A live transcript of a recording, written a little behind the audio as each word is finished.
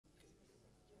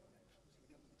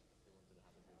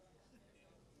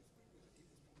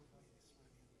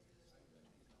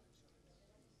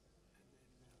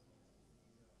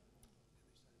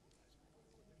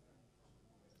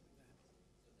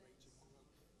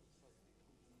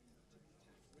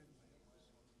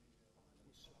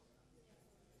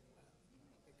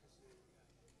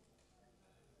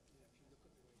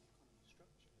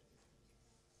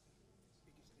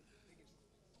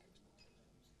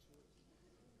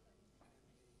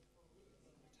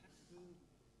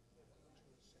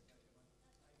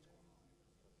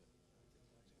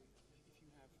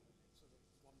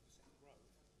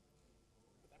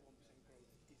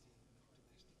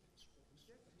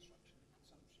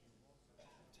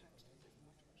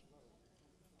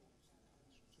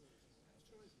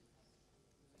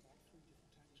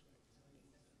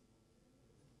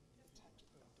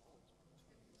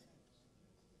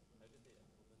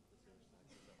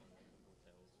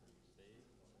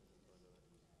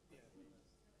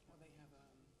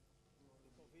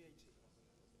VAT,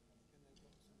 and they've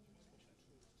got some special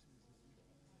tools, and then they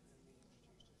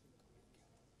introduced a thing called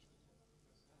CAP, which was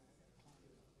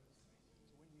climbing up.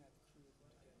 So when you have a crew of them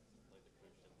together, like the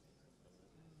cruise ships and stuff. yeah,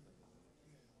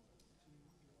 so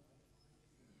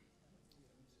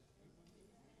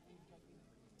you've taken it.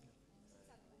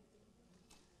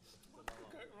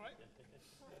 Okay, right. Okay,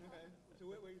 so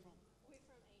where are you from? We're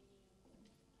from Amy,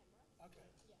 Canberra. Okay.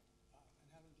 Yeah. And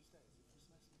how long did you stay? Is it for a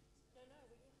semester? No, we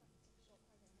just have a short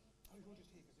program here. Oh, you're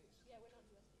just here because this? Yeah, we're not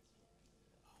US based.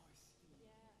 Oh, I see.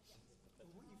 Yeah. Well,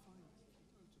 what you find is if you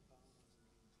go to bars and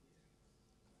things here in town,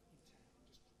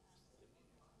 just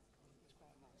it's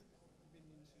quite nice. You've been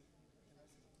into,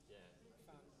 Yeah.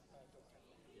 found dog cafe.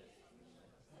 Yeah.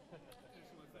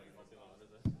 That's my favourite. Nothing wrong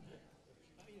with it.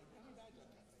 Any bad dog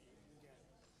cafe, you can get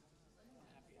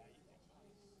happy eight,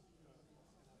 $8, which is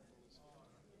about $6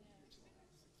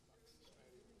 Australian. It's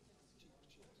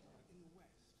cheap. In the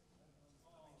West,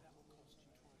 that will cost you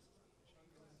twice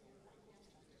as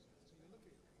much. So you look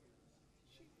at it,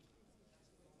 cheap.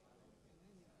 And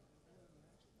then the actual price comes to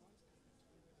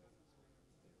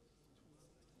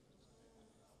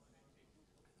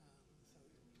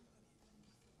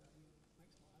so it makes my,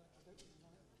 I don't really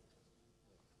like it.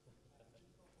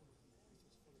 It's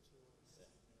just full of tourists.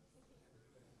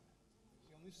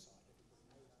 See, on this side, everybody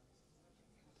knows it.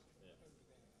 Yeah. Over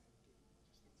there, just think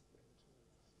it's a bit of a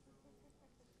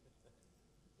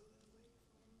tourist.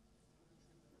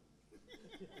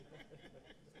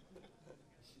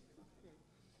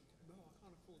 No, I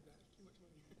can't afford that. It's too much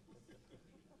money. Are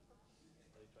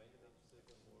they trying to make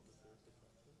Sydney more of a tourist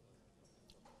attraction?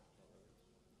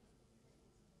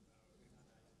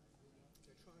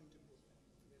 They're trying to put,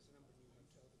 there's a number of new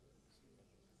hotel developments.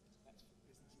 That's for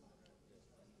business market.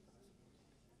 In the beaches,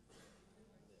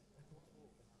 because it's a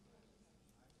port.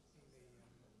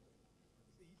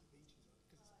 The beaches.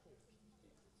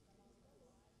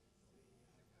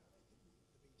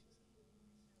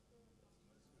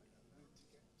 You need to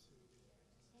get to.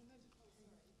 Oh, no, you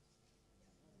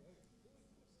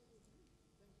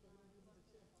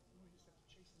just have to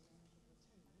chase them around with the tent,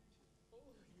 don't you?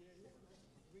 Oh, yeah.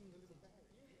 Ring the little bell.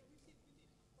 Yeah, we did.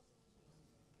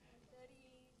 32.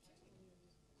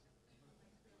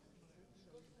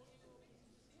 Everybody's here.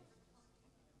 Yes.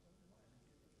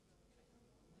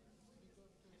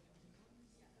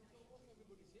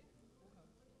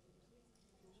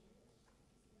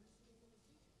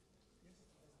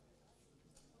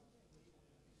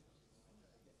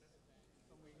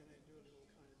 And we're going to do a little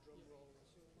kind of drum roll.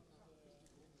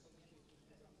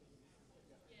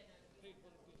 Great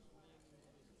volunteers for me and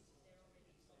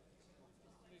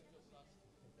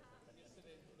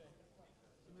yesterday and today.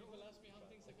 So people ask me how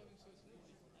things are going so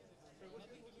smoothly. I said,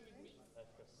 nothing to do with me.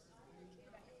 Chris.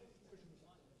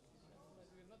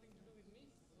 We have nothing to do with me.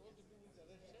 It's all to do with the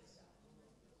red shirts and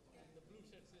the blue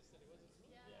shirts yesterday. Was it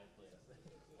blue? Yeah, please.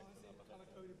 Oh, I think colour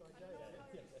coded by day.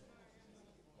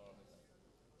 More of it.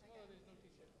 Tomorrow there's no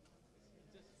t-shirt. It's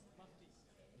just muftis.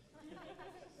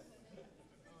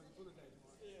 Oh, it's bullet day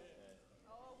tomorrow. Yeah.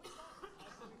 Oh, we got. I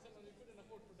was telling someone we couldn't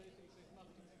afford today, so he says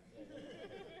muftis.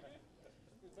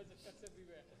 With budget cuts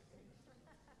everywhere. Just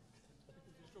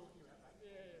talking about that.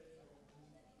 Yeah.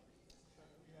 So,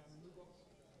 yeah, we've got.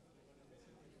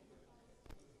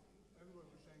 Everyone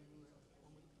was saying we were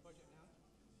on with the budget now.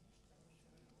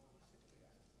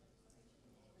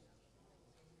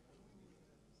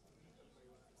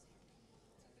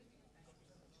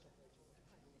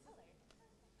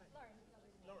 Lauren.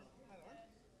 Lauren. Hi, Lauren.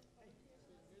 Hey.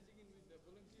 So merging in with the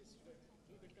volunteers should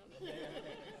do the count. We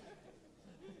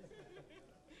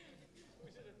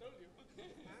should have told you.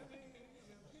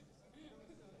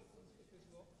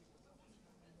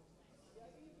 Yeah,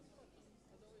 I think it was fun.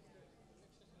 Otherwise, the next session is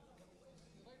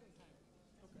right on time.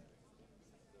 Okay.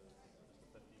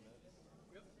 15 minutes?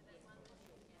 Yep.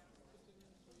 15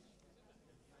 minutes for each.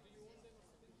 Do you want them or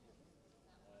 15 minutes?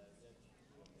 Yeah, do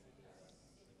you want me to do that?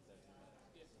 30 minutes?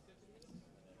 Yes, 30 minutes.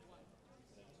 One.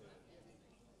 Then 2.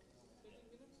 13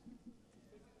 minutes?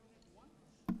 13 minutes, one.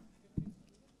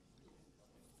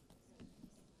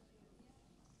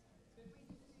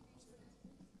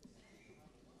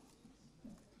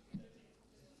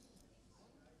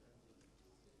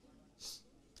 15 minutes.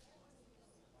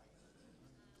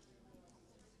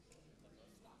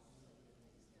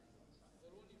 They're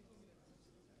only 2 minutes.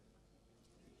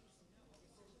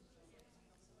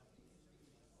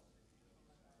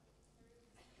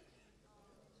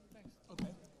 Thanks.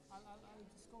 Okay. I'll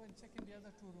just go and check in the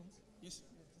other 2 rooms. Yes.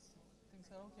 If things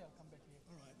are okay, I'll come back here.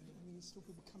 All right. I mean, there's still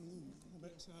people coming in,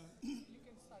 but You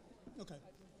can start. okay.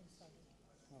 I think you can start.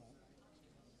 All right.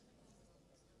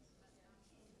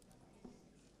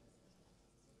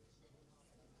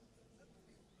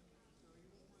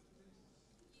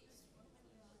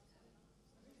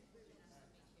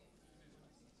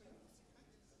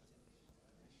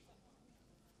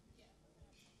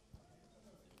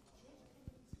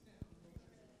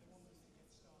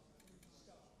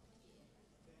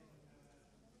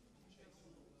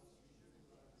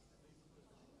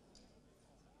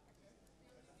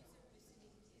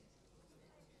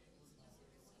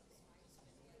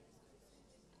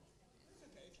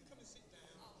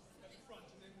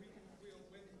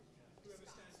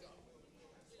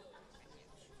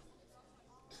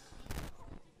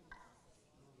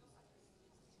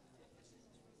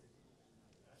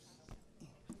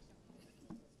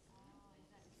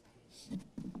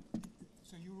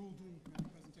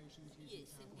 using Yes,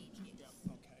 PowerPoint? indeed, yes.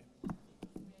 Yeah, okay.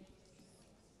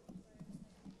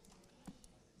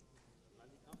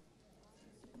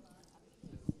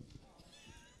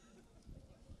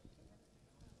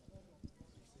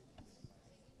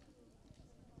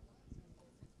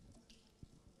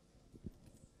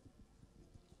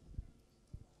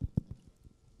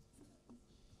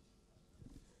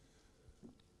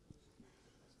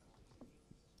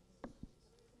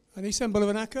 Anisan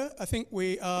Bulavanaka, I think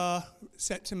we are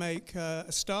set to make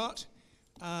a start.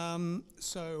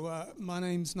 My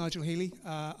name's Nigel Healy.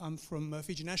 I'm from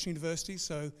Fiji National University,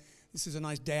 so this is a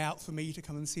nice day out for me to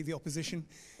come and see the opposition.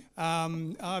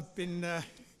 I've been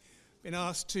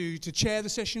asked to chair the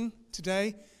session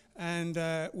today, and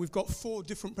we've got 4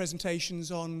 different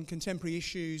presentations on contemporary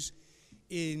issues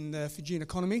in the Fijian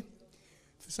economy.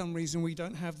 For some reason, we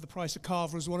don't have the price of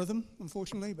carver as one of them,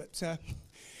 unfortunately, but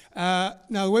now,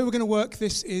 the way we're going to work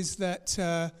this is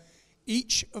that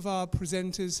each of our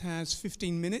presenters has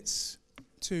 15 minutes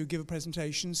to give a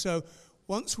presentation. So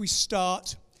once we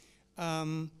start,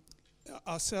 the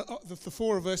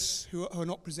 4 of us who are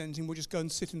not presenting will just go and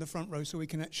sit in the front row so we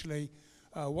can actually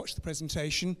watch the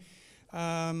presentation.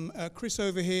 Chris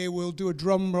over here will do a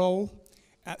drum roll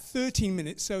at 13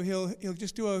 minutes, so he'll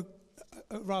just do a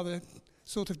rather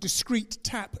sort of discreet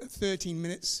tap at 13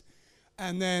 minutes,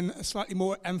 and then a slightly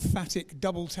more emphatic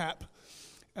double tap,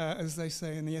 as they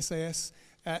say in the SAS,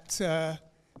 at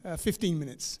 15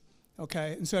 minutes.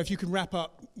 Okay, and so if you can wrap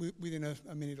up within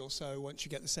a minute or so once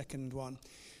you get the second one.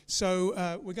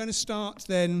 So we're going to start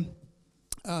then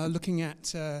looking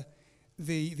at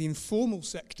the informal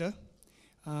sector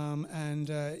and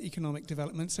economic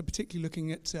development, so particularly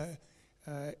looking at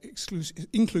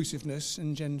inclusiveness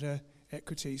and gender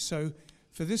equity. So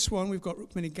for this one, we've got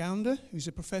Rukmini Gaunda, who's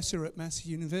a professor at Massey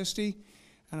University,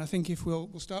 and I think if we'll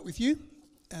start with you,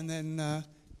 and then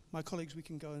my colleagues, we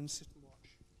can go and sit and watch.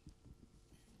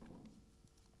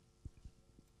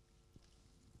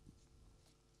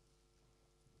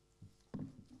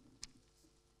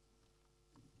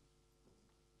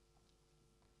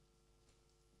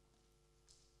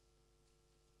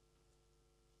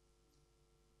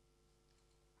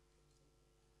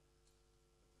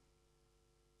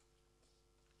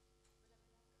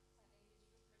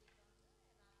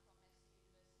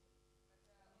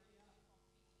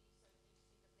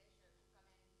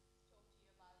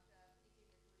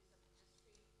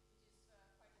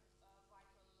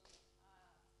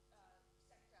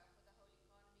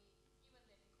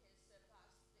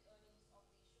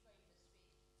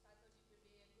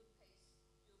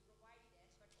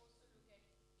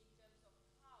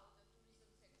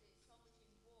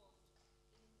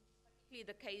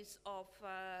 The case of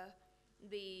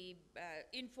the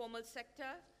informal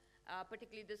sector,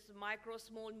 particularly this micro,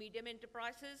 small, medium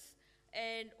enterprises,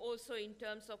 and also in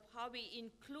terms of how we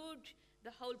include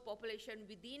the whole population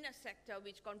within a sector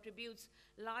which contributes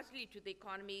largely to the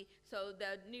economy. So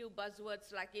the new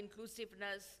buzzwords like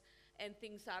inclusiveness and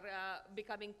things are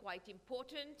becoming quite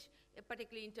important,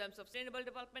 particularly in terms of Sustainable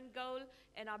Development Goal,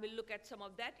 and I will look at some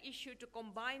of that issue to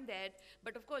combine that.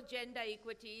 But of course, gender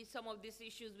equity, some of these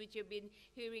issues which you've been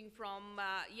hearing from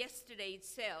yesterday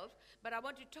itself, but I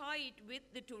want to tie it with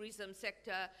the tourism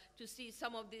sector to see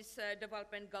some of these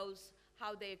development goals,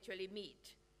 how they actually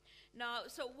meet. Now,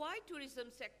 so why tourism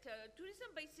sector? Tourism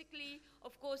basically,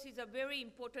 of course, is a very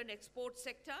important export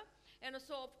sector. And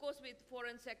so, of course, with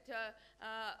foreign sector,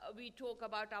 we talk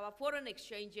about our foreign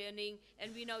exchange earning,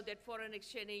 and we know that foreign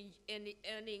exchange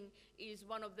earning is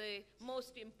one of the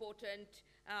most important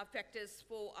factors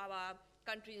for our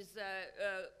country's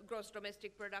gross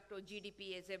domestic product, or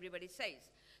GDP, as everybody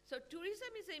says. So tourism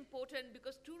is important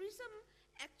because tourism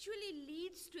actually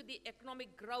leads to the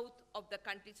economic growth of the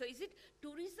country. So is it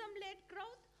tourism-led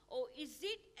growth, or is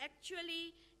it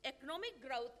actually economic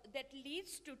growth that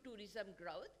leads to tourism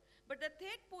growth? But the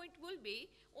third point will be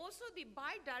also the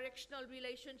bi-directional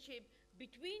relationship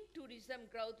between tourism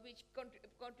growth, which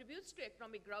contributes to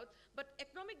economic growth, but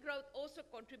economic growth also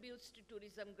contributes to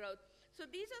tourism growth. So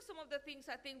these are some of the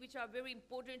things I think which are very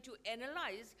important to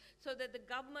analyze, so that the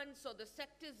governments or the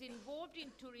sectors involved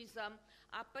in tourism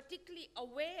are particularly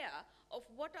aware of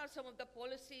what are some of the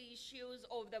policy issues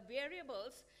or the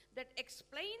variables that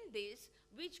explain this,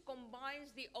 which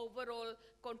combines the overall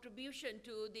contribution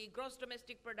to the gross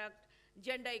domestic product,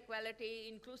 gender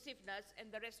equality, inclusiveness, and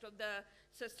the rest of the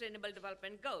Sustainable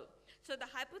Development Goal. So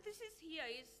the hypothesis here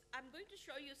is, I'm going to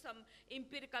show you some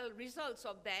empirical results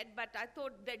of that, but I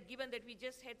thought that given that we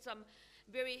just had some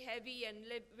very heavy and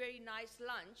very nice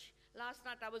lunch, Last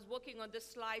night I was working on the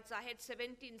slides. I had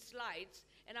 17 slides,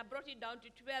 and I brought it down to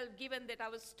 12, given that I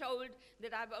was told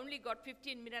that I've only got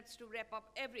 15 minutes to wrap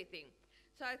up everything.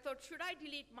 So I thought, should I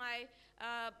delete my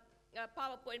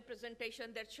PowerPoint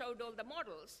presentation that showed all the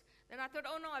models? Then I thought,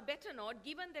 oh no, I better not,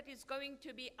 given that it's going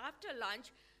to be after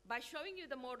lunch. By showing you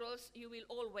the models, you will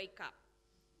all wake up.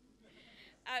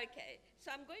 Okay, so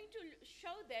I'm going to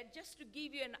show that just to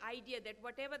give you an idea that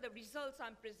whatever the results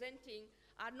I'm presenting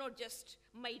are not just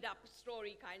made up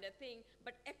story kind of thing,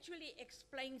 but actually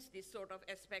explains these sort of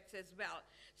aspects as well.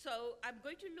 So I'm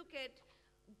going to look at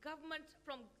government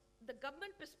from the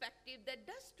government perspective, that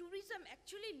does tourism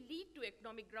actually lead to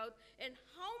economic growth, and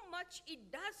how much it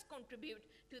does contribute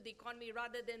to the economy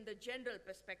rather than the general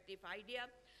perspective idea.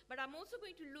 But I'm also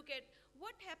going to look at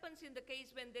what happens in the case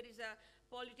when there is a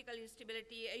political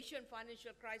instability, Asian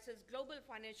financial crisis, global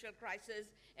financial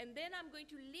crisis, and then I'm going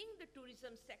to link the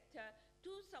tourism sector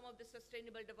to some of the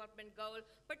sustainable development goal,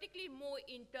 particularly more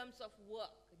in terms of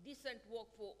work, decent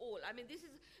work for all. I mean, this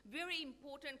is very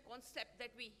important concept that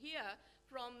we hear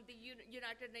from the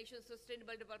United Nations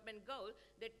Sustainable Development Goal,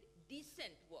 that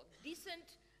decent work,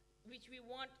 decent, which we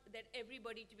want that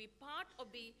everybody to be part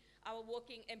of our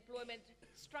working employment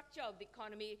structure of the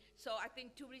economy. So I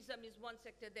think tourism is one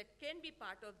sector that can be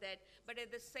part of that, but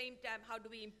at the same time, how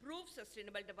do we improve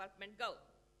sustainable development goal?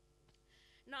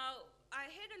 Now, I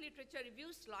had a literature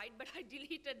review slide, but I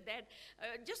deleted that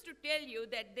just to tell you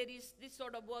that there is this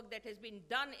sort of work that has been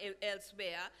done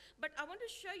elsewhere. But I want to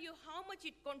show you how much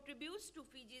it contributes to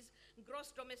Fiji's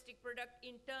gross domestic product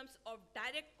in terms of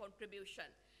direct contribution.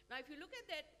 Now, if you look at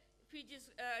that,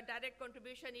 Fiji's direct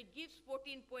contribution, it gives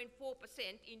 14.4%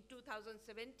 in 2017,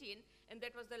 and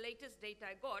that was the latest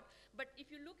data I got. But if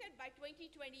you look at by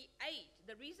 2028,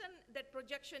 the reason that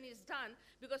projection is done,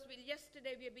 because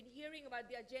yesterday we have been hearing about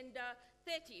the Agenda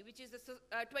 30, which is the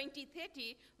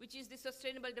 2030, which is the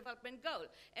Sustainable Development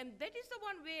Goal. And that is the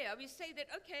one where we say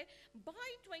that, okay, by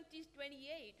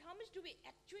 2028, how much do we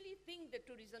actually think the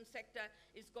tourism sector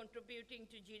is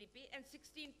contributing to GDP? And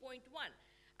 16.1.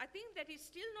 I think that is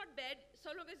still not bad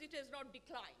so long as it has not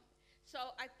declined.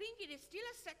 So I think it is still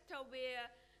a sector where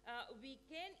we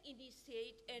can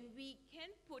initiate and we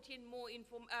can put in more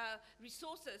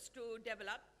resources to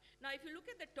develop. Now, if you look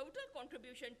at the total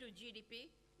contribution to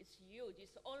GDP, it's huge.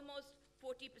 It's almost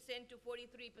 40% to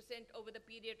 43% over the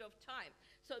period of time.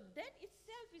 So that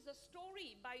itself is a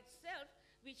story by itself,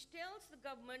 which tells the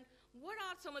government what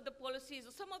are some of the policies,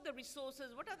 or some of the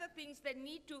resources, what are the things they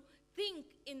need to think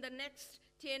in the next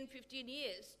 10, 15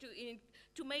 years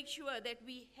to make sure that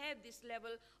we have this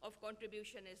level of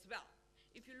contribution as well.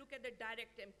 If you look at the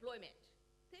direct employment,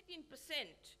 13%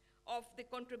 of the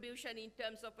contribution in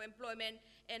terms of employment,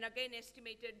 and again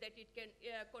estimated that it can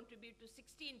contribute to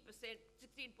 16%,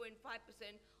 16.5%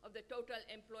 of the total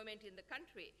employment in the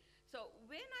country. So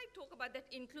when I talk about that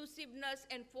inclusiveness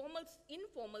and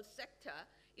informal sector,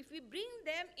 if we bring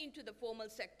them into the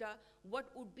formal sector, what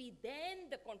would be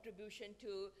then the contribution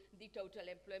to the total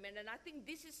employment? And I think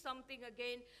this is something,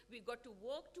 again, we've got to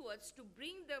work towards to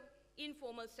bring the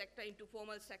informal sector into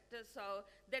formal sector. So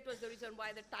that was the reason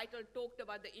why the title talked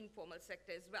about the informal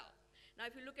sector as well. Now,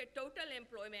 if you look at total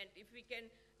employment, if we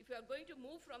are going to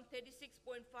move from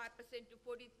 36.5% to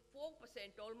 44%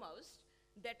 almost,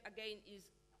 that again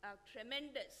is a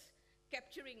tremendous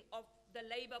capturing of the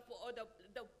labor force, or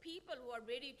the people who are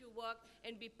ready to work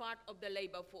and be part of the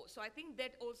labor force. So I think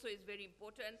that also is very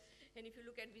important. And if you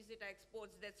look at visitor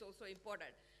exports, that's also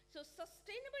important. So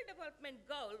Sustainable Development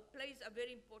Goal plays a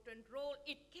very important role.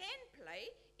 It can play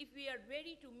if we are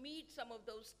ready to meet some of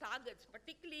those targets,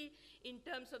 particularly in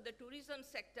terms of the tourism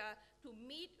sector, to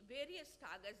meet various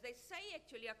targets. They say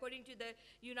actually, according to the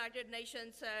United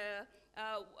Nations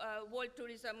World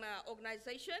Tourism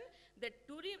Organization, that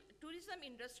tourism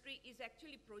industry is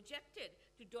actually projected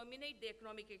to dominate the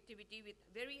economic activity with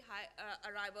very high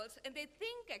arrivals. And they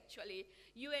think actually,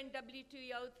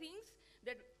 UNWTO thinks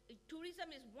that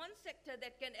tourism is one sector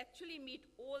that can actually meet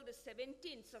all the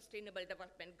 17 sustainable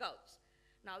development goals.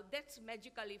 Now, that's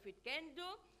magical if it can do.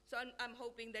 So I'm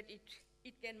hoping that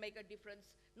it can make a difference,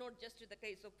 not just to the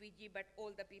case of Fiji, but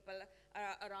all the people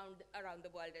around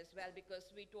the world as well,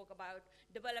 because we talk about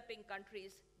developing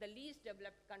countries, the least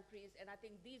developed countries, and I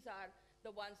think these are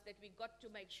the ones that we got to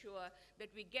make sure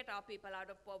that we get our people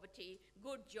out of poverty,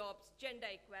 good jobs, gender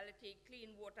equality,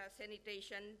 clean water,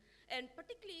 sanitation, and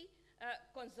particularly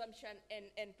consumption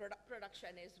and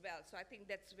production as well. So I think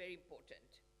that's very important.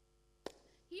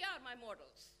 Here are my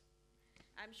models.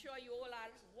 I'm sure you all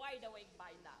are wide awake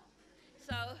by now.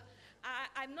 So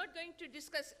I'm not going to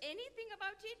discuss anything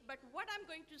about it, but what I'm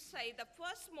going to say, the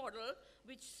first model,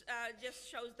 which just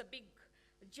shows the big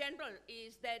general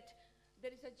is that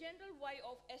there is a general way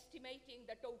of estimating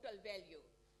the total value.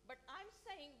 But I'm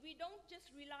saying we don't just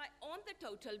rely on the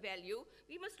total value,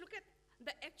 we must look at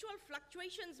the actual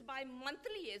fluctuations by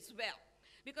monthly as well.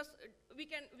 Because we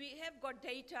have got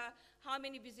data, how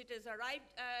many visitors arrived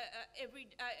every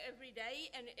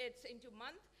day, and it's into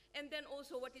month, and then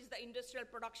also what is the industrial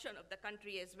production of the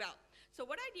country as well. So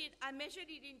what I did, I measured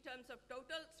it in terms of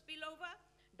total spillover,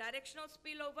 directional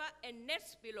spillover, and net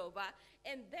spillover,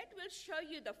 and that will show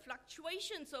you the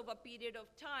fluctuations over a period of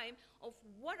time of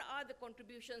what are the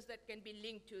contributions that can be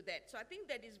linked to that. So I think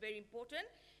that is very important.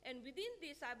 And within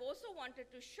this, I've also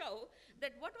wanted to show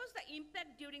that what was the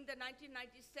impact during the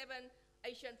 1997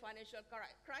 Asian financial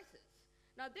crisis.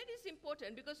 Now that is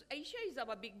important because Asia is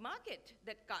our big market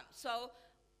that comes. So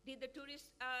did the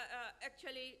tourist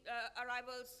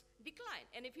arrivals decline?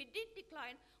 And if it did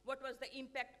decline, what was the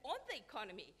impact on the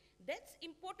economy? That's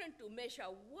important to measure.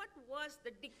 What was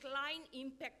the decline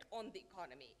impact on the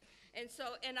economy? And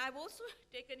I've also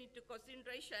taken into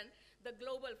consideration the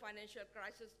global financial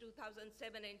crisis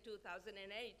 2007 and 2008.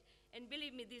 And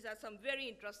believe me, these are some very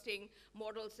interesting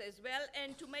models as well.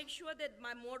 And to make sure that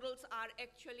my models are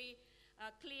actually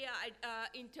clear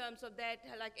in terms of that,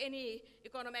 like any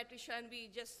econometrician, we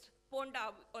just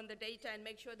ponder on the data and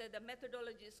make sure that the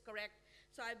methodology is correct.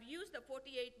 So I've used the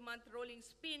 48-month rolling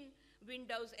spin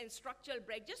windows and structural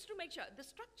break just to make sure. The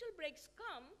structural breaks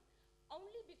come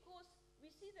only because we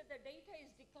see that the data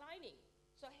is declining.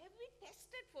 So have we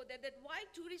tested for that why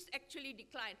tourists actually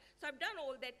decline? So I've done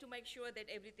all that to make sure that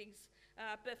everything's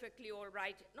perfectly all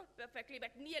right. Not perfectly,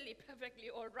 but nearly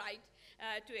perfectly all right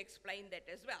to explain that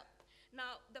as well.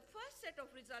 Now, the first set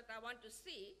of results I want to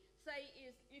see,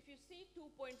 is if you see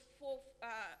 2.45%.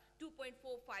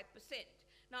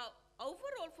 Now,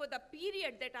 overall for the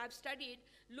period that I've studied,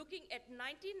 looking at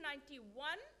 1991,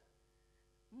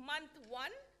 month 1,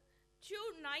 to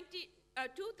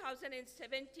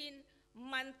 2017,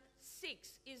 month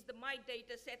 6 is my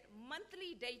data set,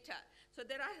 monthly data. So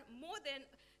there are more than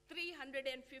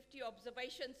 350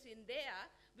 observations in there,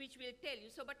 which will tell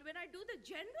you. So, but when I do the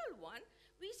general one,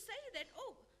 we say that,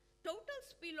 oh, total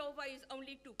spillover is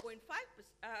only 2.5%.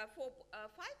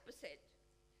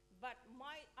 But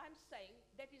I'm saying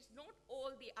that is not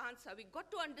all the answer. We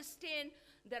got to understand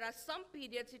there are some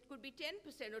periods, it could be 10%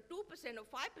 or 2% or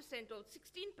 5% or 16%.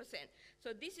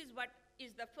 So this is what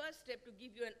is the first step to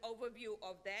give you an overview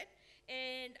of that.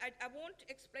 And I won't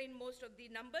explain most of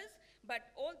the numbers, but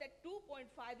all that 2.5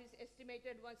 is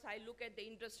estimated once I look at the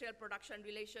industrial production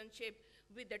relationship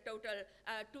with the total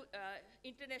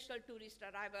international tourist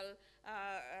arrival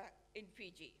in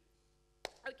Fiji.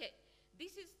 Okay.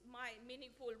 This is my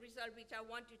meaningful result which I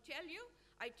want to tell you.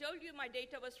 I told you my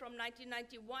data was from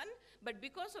 1991, but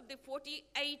because of the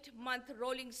 48-month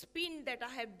rolling spin that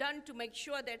I have done to make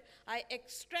sure that I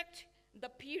extract the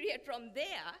period from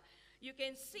there, you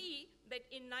can see that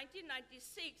in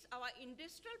 1996, our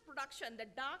industrial production, the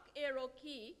dark arrow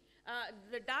key,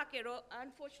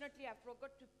 unfortunately I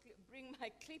forgot to bring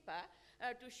my clipper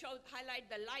to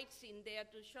highlight the lights in there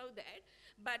to show that,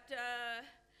 but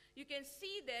you can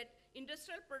see that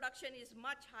industrial production is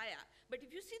much higher. But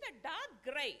if you see the dark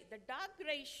gray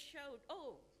showed,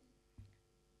 oh,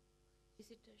 is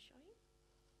it showing?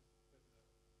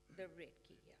 The red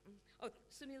key, yeah. Oh,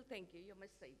 Sunil, thank you, you're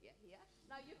my savior here.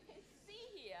 Now you can see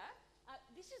here,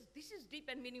 this is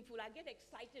deep and meaningful. I get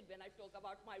excited when I talk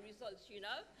about my results, you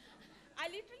know.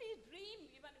 I literally dream,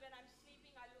 even when I'm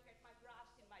sleeping, I look at my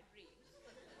graphs in my dreams.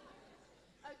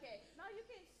 Okay, now you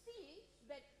can see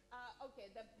that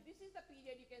this is the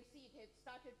period you can see it had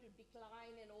started to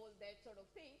decline and all that sort of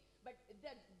thing, but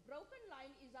the broken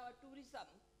line is our tourism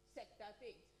sector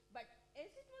thing. But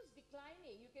as it was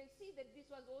declining, you can see that this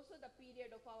was also the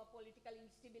period of our political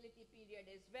instability period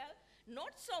as well.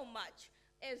 Not so much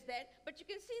as that, but you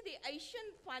can see the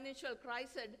Asian financial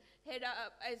crisis had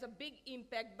as a big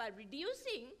impact by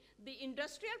reducing the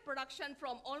industrial production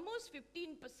from almost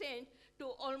 15% to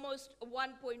almost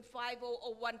 1.5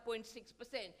 or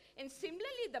 1.6%. And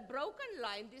similarly, the broken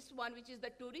line, this one, which is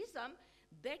the tourism,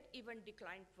 that even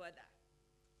declined further.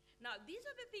 Now, these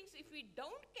are the things, if we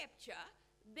don't capture,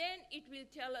 then it will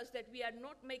tell us that we are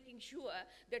not making sure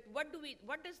that what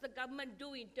does the government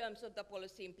do in terms of the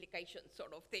policy implications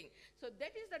sort of thing. So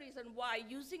that is the reason why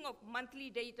using of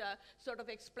monthly data sort of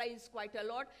explains quite a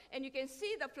lot. And you can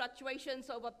see the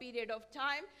fluctuations over a period of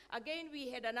time. Again,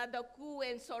 we had another coup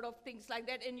and sort of things like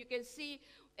that. And you can see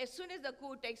as soon as the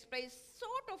coup takes place,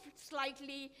 sort of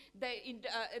slightly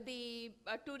the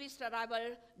tourist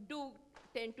arrival do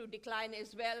tend to decline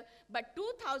as well. But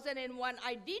 2001,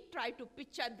 I did try to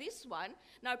picture this one.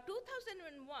 Now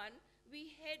 2001,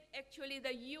 we had actually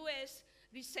the US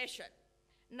recession.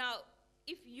 Now,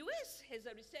 if US has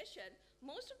a recession,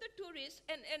 most of the tourists,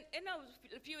 and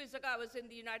a few years ago I was in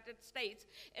the United States,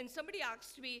 and somebody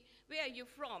asked me, where are you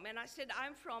from? And I said,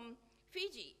 I'm from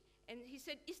Fiji. And he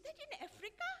said, is that in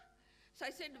Africa? So I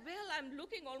said, well, I'm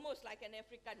looking almost like an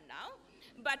African now.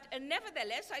 But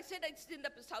nevertheless, I said it's in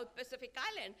the South Pacific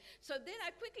Island. So then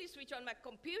I quickly switched on my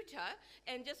computer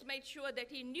and just made sure that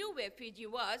he knew where Fiji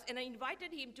was, and I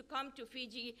invited him to come to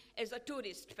Fiji as a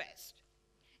tourist first.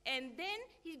 And then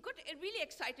he got really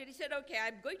excited. He said, okay,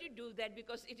 I'm going to do that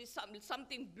because it is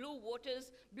something blue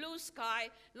waters, blue sky,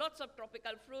 lots of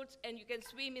tropical fruits, and you can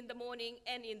swim in the morning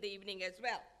and in the evening as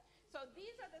well. So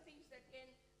these are the things that can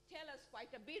tell us quite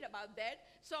a bit about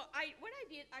that. So what I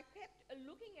did, I kept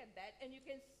looking at that, and you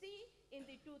can see in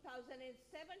the 2007,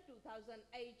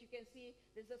 2008, you can see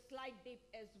there's a slight dip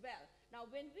as well. Now,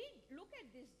 when we look at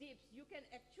these dips, you can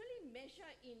actually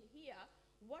measure in here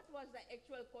what was the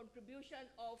actual contribution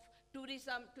of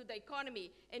tourism to the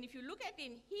economy. And if you look at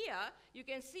in here, you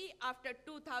can see after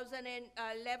 2011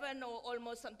 or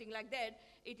almost something like that,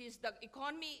 it is the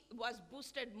economy was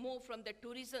boosted more from the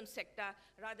tourism sector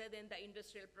rather than the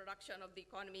industrial production of the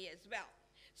economy as well.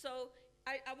 So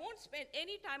I won't spend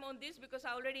any time on this because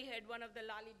I already had one of the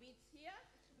lolly beats here.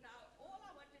 Now, all I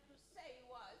wanted to say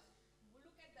was,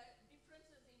 look at the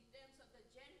differences in terms of the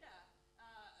gender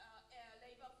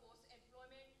labor force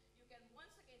employment. You can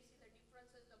once again see the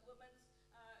differences. The women's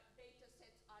data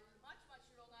sets are much, much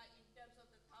longer in terms of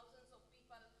the thousands of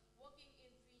people working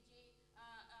in Fiji.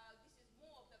 This is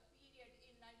more of the period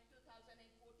in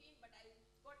 2014, but I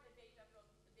got the data from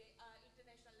the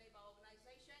International Labour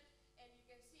Organization, and you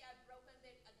can see I've broken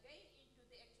that again into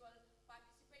the actual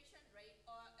participation rate,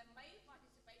 or a male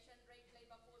participation rate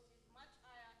labor force is much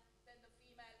higher than the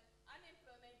female.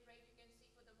 Unemployment rate, you can see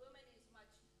for the women is much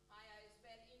higher as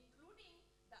well, including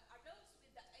the adults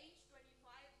with the age 25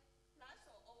 plus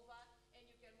or over, and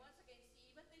you can once again see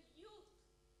even the youth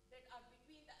that are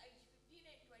between the age 15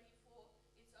 and 24,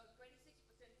 it's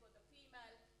 26% for the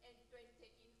female and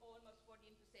almost 14%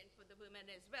 for the women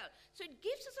as well. So it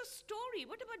gives us a story.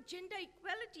 What about gender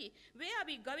equality? Where are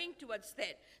we going towards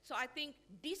that? So I think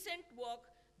decent work,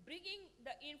 bringing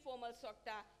the informal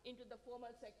sector into the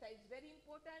formal sector is very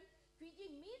important. Fiji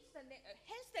meets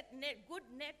has that good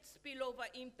net spillover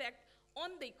impact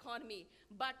on the economy,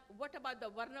 but what about the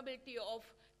vulnerability of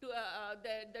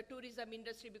the tourism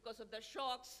industry because of the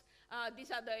shocks?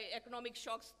 These are the economic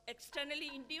shocks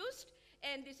externally induced,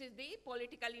 and this is the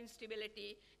political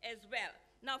instability as well.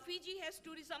 Now, Fiji has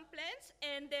tourism plans,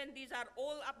 and then these are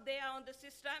all up there on the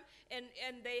system, and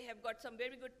they have got some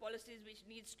very good policies which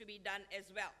needs to be done as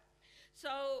well.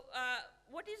 So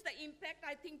what is the impact,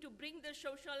 I think, to bring the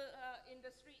social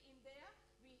industry in there?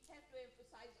 We have to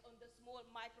emphasize on the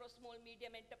micro, small,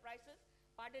 medium enterprises.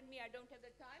 Pardon me, I don't have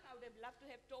the time. I would have loved to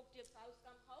have talked till cows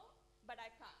come home, but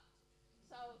I can't.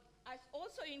 So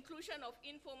also inclusion of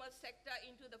informal sector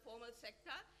into the formal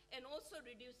sector, and also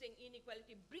reducing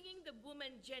inequality, bringing the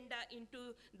woman gender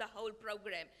into the whole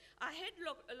program. I had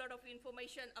a lot of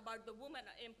information about the woman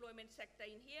employment sector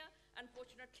in here.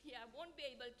 Unfortunately, I won't be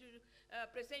able to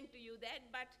present to you that,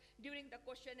 but during the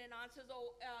question and answers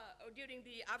or during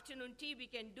the afternoon tea, we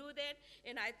can do that.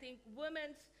 And I think the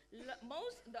women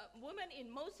in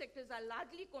most sectors are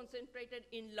largely concentrated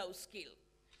in low skill,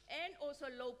 and also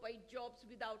low-paid jobs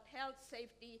without health,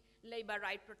 safety, labor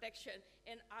right protection.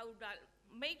 And I would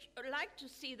like to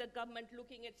see the government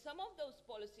looking at some of those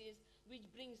policies which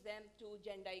brings them to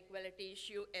gender equality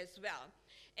issue as well.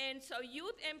 And so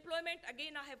youth employment,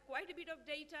 again, I have quite a bit of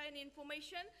data and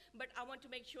information, but I want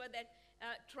to make sure that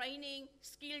training,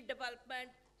 skill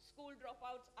development, school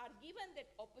dropouts are given that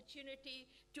opportunity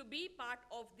to be part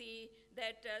of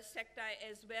that sector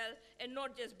as well, and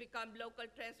not just become local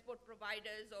transport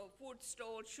providers or food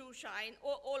stores, shoe shine,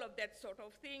 or all of that sort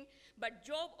of thing. But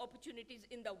job opportunities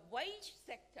in the wage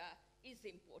sector is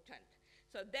important.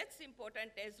 So that's important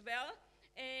as well.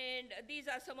 And these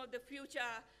are some of the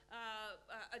future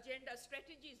agenda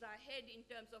strategies ahead in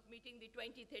terms of meeting the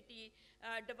 2030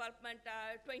 development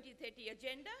 2030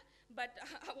 agenda. But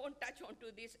I won't touch on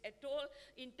to this at all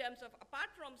in terms of,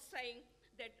 apart from saying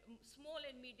that small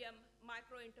and medium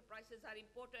micro enterprises are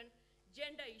important,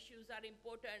 gender issues are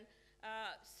important.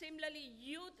 Similarly,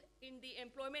 youth in the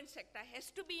employment sector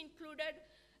has to be included.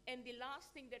 And the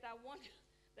last thing that I want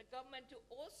the government to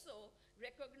also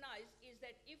recognize is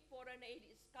that if foreign aid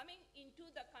is coming into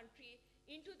the country,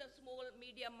 into the small,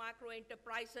 medium, micro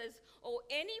enterprises, or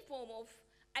any form of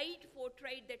aid for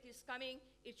trade that is coming,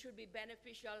 it should be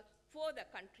beneficial for the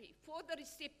country, for the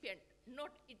recipient,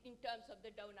 not in terms of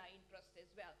the donor interest as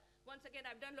well. Once again,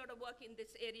 I've done a lot of work in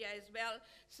this area as well.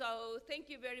 So thank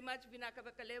you very much,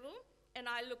 Vinakavakalevu, and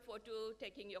I look forward to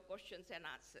taking your questions and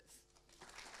answers.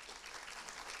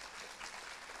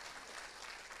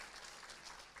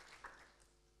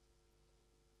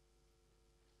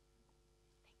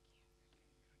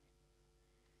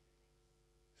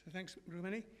 So thanks,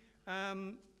 Rumani.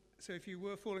 So if you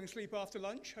were falling asleep after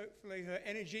lunch, hopefully her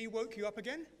energy woke you up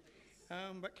again.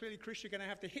 But clearly, Chris, you're going to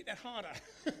have to hit that harder.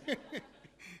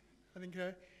 I think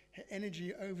her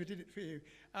energy overdid it for you.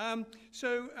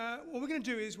 So what we're going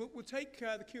to do is we'll take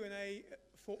the Q&A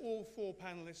for all four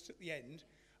panelists at the end.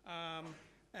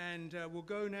 And we'll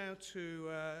go now to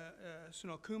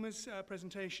Sunil Kumar's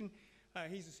presentation.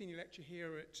 He's a senior lecturer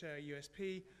here at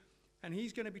USP. And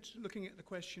he's going to be looking at the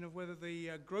question of whether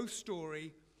the growth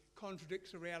story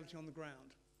contradicts the reality on the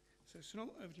ground. So Sunil,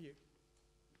 over to you.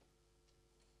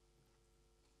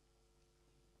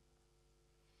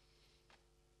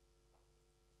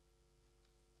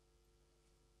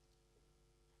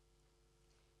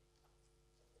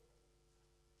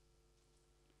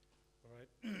 All right.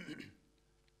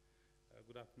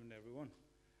 Good afternoon, everyone.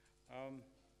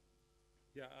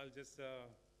 Yeah, I'll just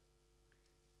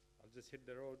hit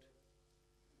the road.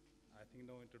 I think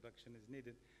no introduction is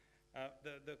needed.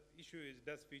 The issue is,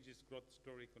 does Fiji's growth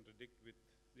story contradict with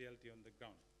reality on the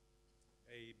ground?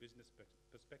 A business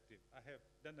perspective. I have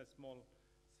done a small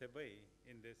survey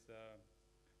in this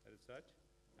research.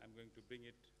 I'm going to bring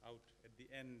it out at the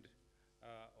end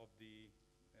of the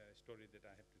story that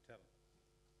I have to tell.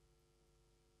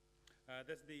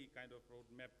 That's the kind of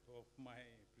roadmap of my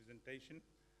presentation,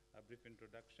 a brief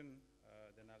introduction,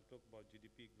 then I'll talk about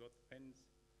GDP growth trends,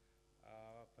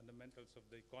 fundamentals of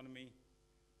the economy,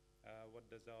 what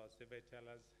does our survey tell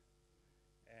us,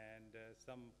 and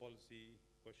some policy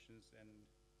questions and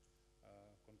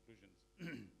conclusions.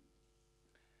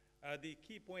 The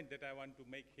key point that I want to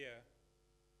make here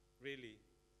really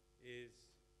is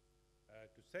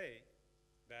to say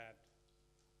that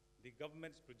the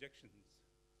government's projections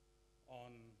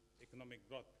on economic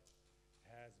growth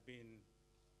has been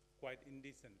quite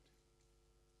indecent.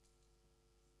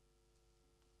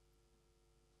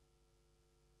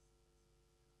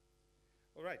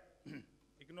 All right,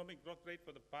 economic growth rate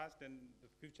for the past and the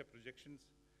future projections,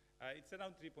 it's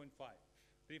around 3.5%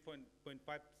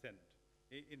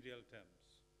 in real terms.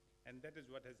 And that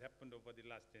is what has happened over the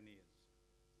last 10 years.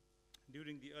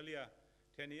 During the earlier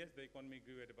 10 years, the economy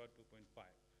grew at about 2.5,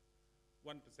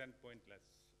 1% point less.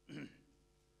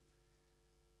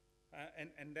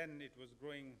 And then it was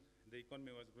growing, the economy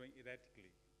was growing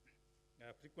erratically,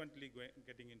 frequently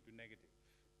getting into negative.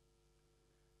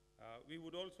 We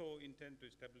would also intend to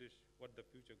establish what the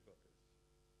future growth is.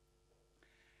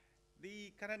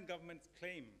 The current government's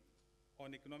claim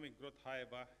on economic growth,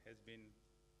 however, has been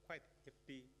quite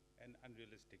hefty and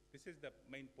unrealistic. This is the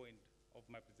main point of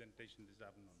my presentation this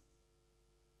afternoon.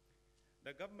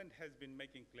 The government has been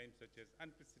making claims such as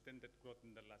unprecedented growth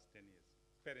in the last 10 years.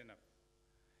 Fair enough.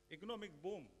 Economic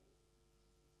boom.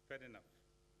 Fair enough.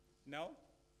 Now,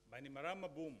 Bainimarama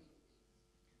boom.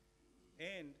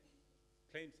 And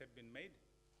claims have been made.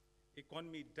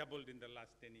 Economy doubled in the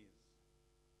last 10 years.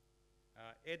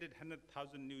 Added 100,000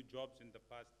 new jobs in the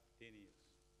past 10 years.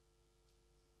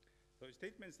 So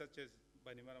statements such as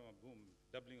Bainimarama boom,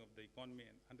 doubling of the economy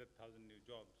and 100,000 new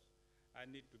jobs,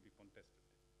 need to be contested.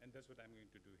 And that's what I'm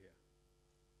going to do here.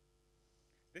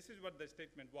 This is what the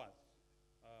statement was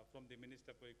from the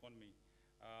Minister for Economy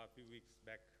a few weeks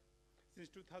back.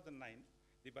 Since 2009,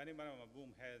 the Bainimarama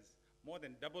boom has more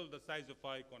than doubled the size of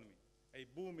our economy. A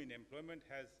boom in employment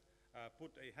has put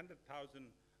 100,000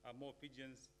 more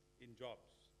Fijians in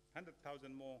jobs, 100,000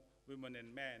 more women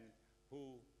and men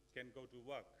who can go to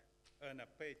work, earn a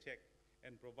paycheck,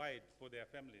 and provide for their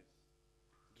families,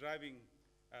 driving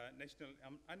national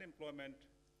unemployment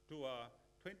to a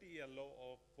 20-year low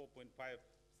of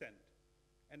 4.5%.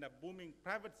 And a booming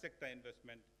private sector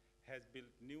investment has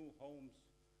built new homes,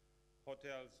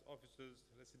 hotels, offices,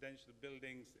 residential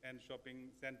buildings, and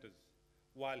shopping centers,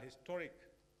 while historic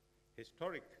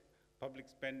public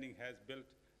spending has built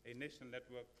a national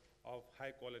network of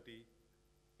high-quality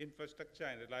infrastructure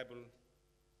and reliable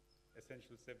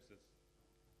essential services.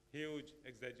 Huge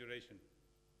exaggeration.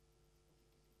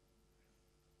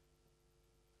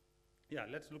 Yeah,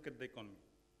 let's look at the economy.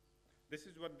 This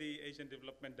is what the Asian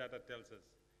development data tells us.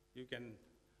 You can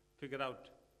figure out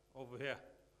over here,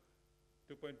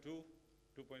 3.2,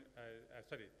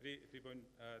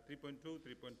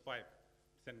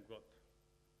 3.5% growth,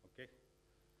 okay?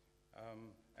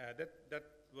 That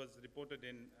was reported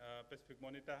in Pacific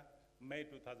Monitor, May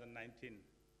 2019.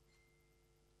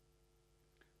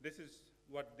 This is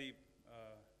what the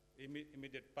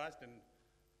immediate past and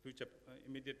future,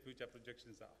 immediate future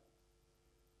projections are.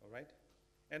 All right?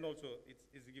 And also,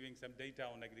 it's giving some data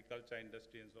on agriculture,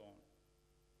 industry, and so on.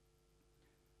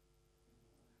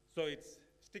 So it's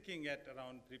sticking at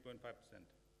around 3.5%.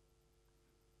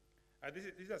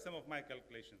 These are some of my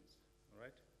calculations, all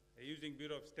right, using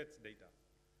Bureau of Stats data.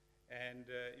 And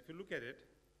if you look at it,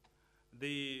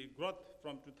 the growth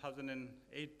from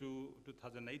 2008 to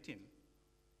 2018,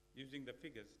 using the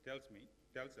figures, tells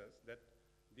us that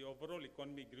the overall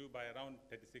economy grew by around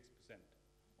 36%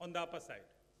 on the upper side,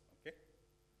 okay?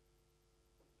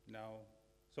 Now,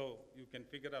 so you can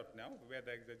figure out now where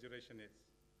the exaggeration is.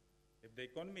 If the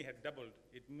economy had doubled,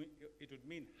 it would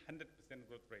mean 100%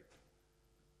 growth rate,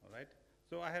 all right?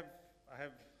 So I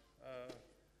have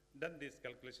done these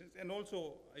calculations, and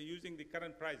also using the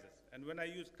current prices. And when I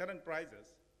use current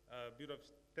prices, Bureau of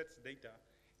Stats data,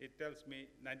 it tells me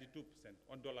 92%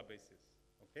 on dollar basis,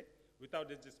 okay?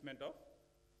 Without adjustment of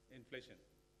inflation,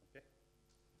 okay?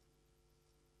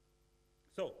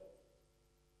 So,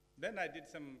 then I did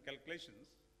some calculations,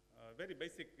 very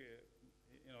basic,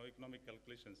 economic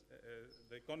calculations.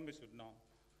 The economists would know.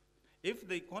 If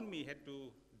the economy had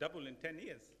to double in 10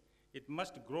 years, it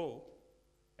must grow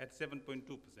at 7.2%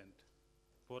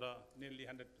 for a nearly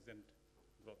 100%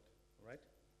 growth, right?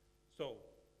 So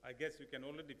I guess you can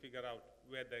already figure out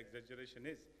where the exaggeration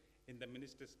is in the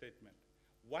minister's statement.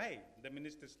 Why the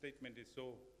minister's statement is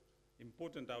so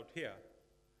important out here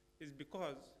is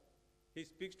because he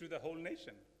speaks to the whole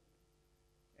nation.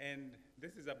 And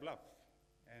this is a bluff.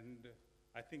 And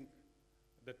I think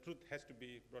the truth has to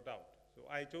be brought out. So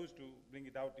I chose to bring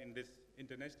it out in this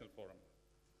international forum.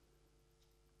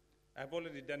 I've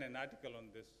already done an article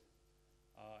on this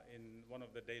in one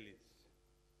of the dailies.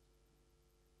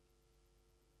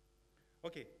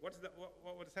 Okay,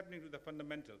 what's happening to the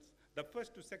fundamentals? The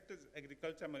first two sectors,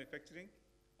 agriculture, manufacturing,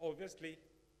 obviously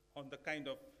on the kind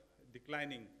of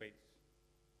declining phase.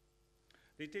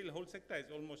 Retail whole sector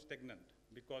is almost stagnant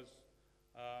because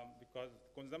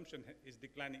consumption is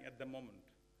declining at the moment.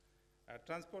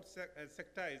 Transport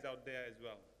sector is out there as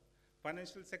well.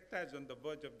 Financial sector is on the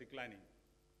verge of declining.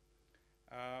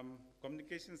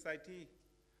 Communications IT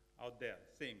out there,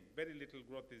 same, very little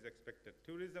growth is expected.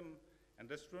 Tourism and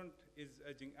restaurant is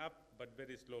edging up, but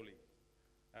very slowly.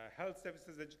 Health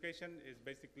services education is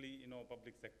basically,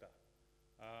 public sector.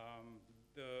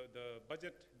 The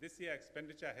budget this year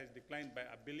expenditure has declined by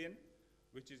 $1 billion,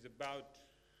 which is about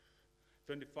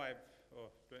 23-25%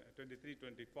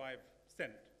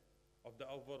 of the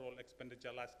overall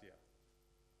expenditure last year,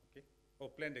 okay, or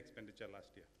planned expenditure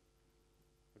last year.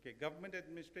 Okay, government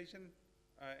administration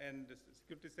and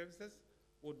security services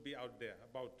would be out there,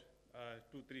 about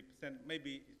 2-3%,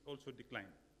 maybe also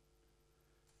decline.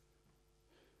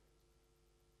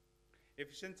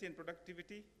 Efficiency and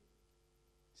productivity,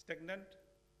 stagnant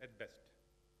at best.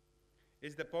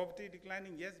 Is the poverty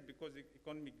declining? Yes, because the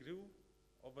economy grew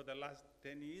over the last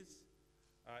 10 years.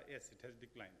 Yes, it has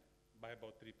declined by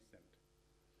about 3%.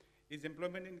 Is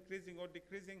employment increasing or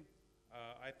decreasing?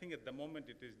 I think at the moment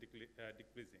it is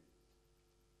decreasing,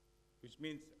 which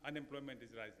means unemployment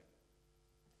is rising.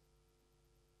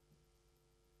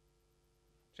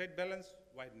 Trade balance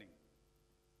widening.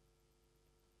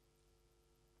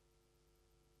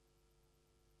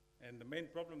 And the main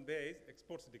problem there is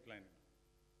exports declining.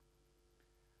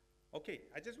 Okay,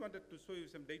 I just wanted to show you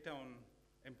some data on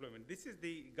employment. This is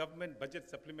the government budget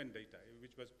supplement data,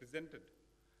 which was presented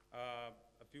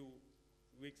a few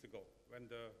weeks ago when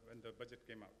the budget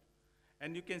came out.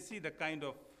 And you can see the kind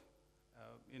of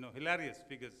hilarious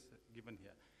figures given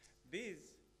here.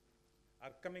 These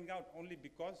are coming out only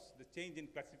because the change in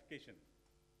classification.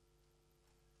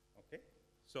 Okay,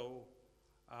 so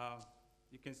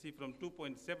you can see from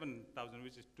 2.7 thousand,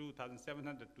 which is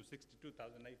 2,700, to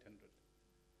 62,800.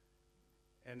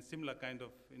 And similar kind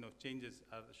of changes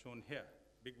are shown here,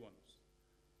 big ones,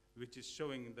 which is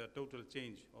showing the total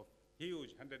change of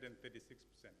huge 136%.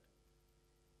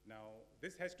 Now,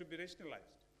 this has to be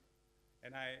rationalized.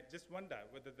 And I just wonder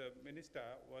whether the minister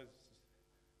was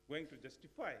going to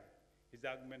justify his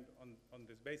argument on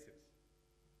this basis.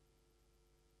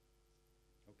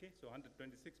 Okay, so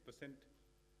 126%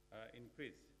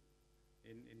 increase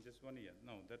in just 1 year.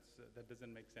 No, that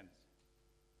doesn't make sense.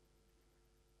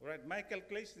 All right, my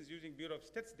calculations using Bureau of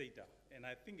Stats data, and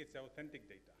I think it's authentic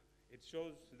data. It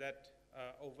shows that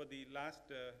over the last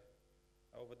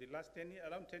 10 years,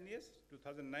 around 10 years,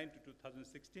 2009 to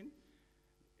 2016,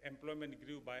 employment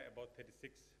grew by about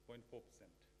 36.4%.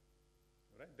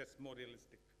 Right, that's more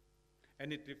realistic,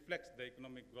 and it reflects the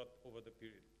economic growth over the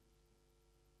period.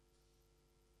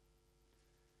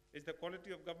 Is the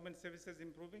quality of government services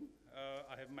improving?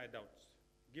 I have my doubts,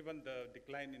 given the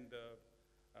decline in the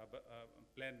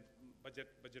planned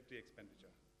budgetary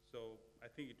expenditure. So I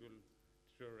think it will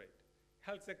deteriorate.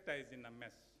 Health sector is in a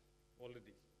mess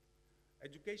already.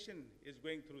 Education is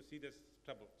going through serious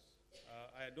troubles.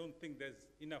 I don't think there's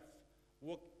enough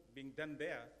work being done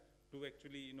there to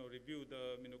actually, review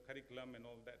the, curriculum and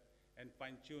all that, and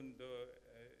fine-tune the,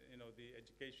 the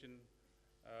education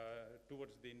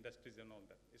towards the industries and all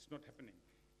that. It's not happening.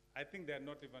 I think they're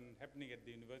not even happening at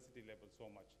the university level so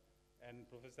much. And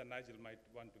Professor Nigel might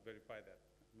want to verify that.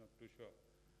 I'm not too sure.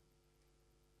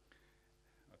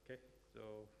 Okay,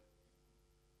 so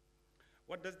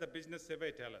what does the business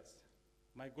survey tell us?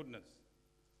 My goodness,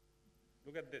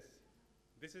 look at this.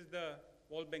 This is the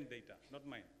World Bank data, not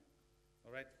mine,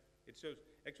 all right? It shows,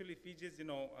 actually Fiji's,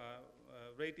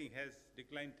 rating has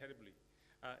declined terribly.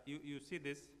 You see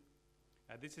this,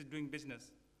 this is doing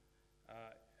business.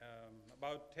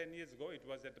 About 10 years ago, it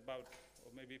was at about,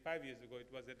 or maybe 5 years ago, it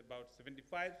was at about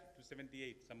 75 to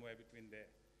 78, somewhere between there.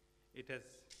 It has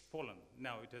fallen.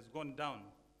 Now it has gone down.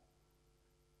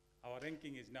 Our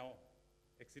ranking is now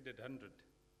exceeded 100,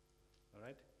 all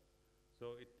right?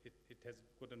 So it has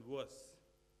gotten worse.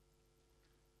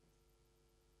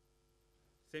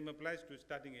 Same applies to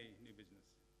starting a new business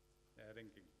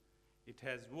ranking. It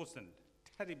has worsened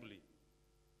terribly.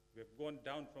 We have gone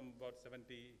down from about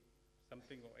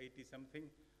 70-something or 80-something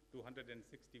to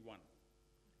 161.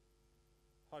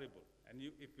 Horrible. And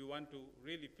if you want to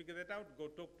really figure that out, go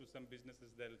talk to some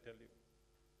businesses, they'll tell you.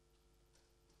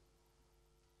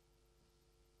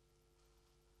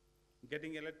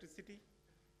 Getting electricity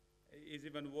is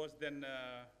even worse than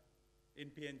in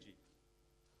PNG.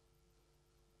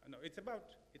 No, it's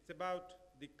about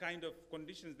the kind of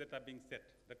conditions that are being set,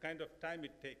 the kind of time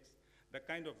it takes, the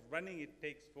kind of running it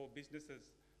takes for businesses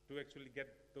to actually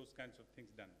get those kinds of things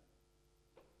done.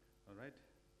 All right?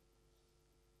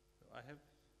 So I have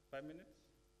 5 minutes.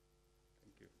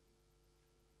 Thank you.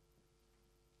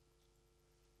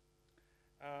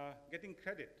 Getting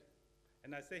credit.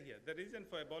 And I say here, the reason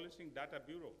for abolishing Data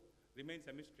Bureau remains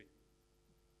a mystery.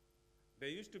 There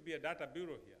used to be a Data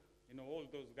Bureau here. All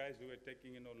those guys who were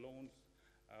taking, loans,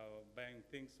 buying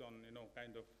things on,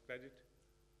 kind of credit,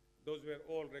 those were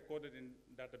all recorded in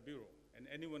Data Bureau. And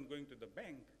anyone going to the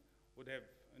bank would have,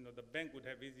 the bank would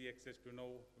have easy access to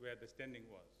know where the standing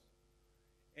was.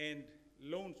 And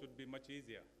loans would be much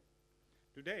easier.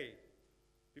 Today,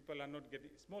 people are not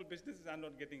getting, small businesses are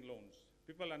not getting loans.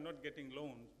 People are not getting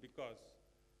loans because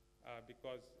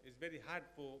it's very hard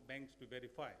for banks to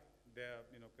verify their,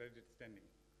 credit standing.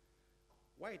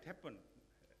 Why it happened?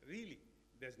 Really,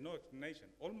 there's no explanation,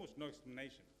 almost no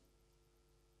explanation.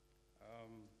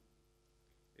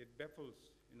 It baffles,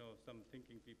 some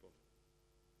thinking people.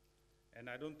 And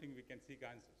I don't think we can seek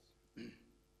answers.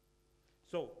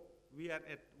 So we are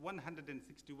at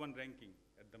 161 ranking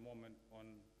at the moment on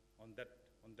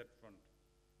that front.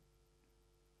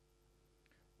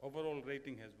 Overall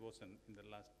rating has worsened in the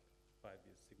last 5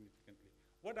 years significantly.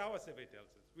 What our survey tells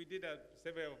us, we did a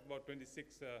survey of about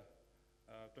 26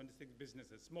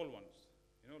 businesses, small ones,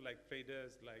 like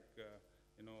traders, like,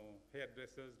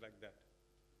 hairdressers, like that.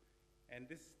 And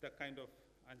this is the kind of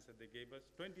answer they gave us.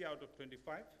 20 out of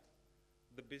 25,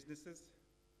 the businesses,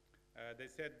 they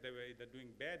said they were either doing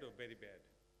bad or very bad.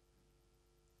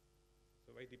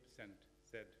 So 80%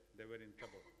 said they were in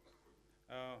trouble.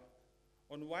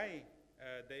 On why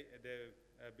the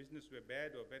business were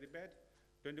bad or very bad,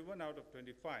 21 out of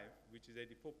 25, which is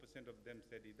 84% of them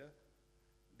said either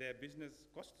their business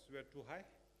costs were too high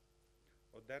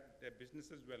or that their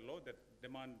businesses were low, that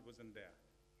demand wasn't there.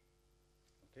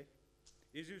 Okay?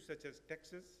 Issues such as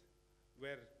taxes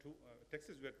were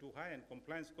too high and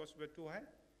compliance costs were too high,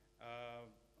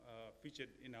 featured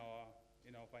in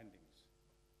our findings.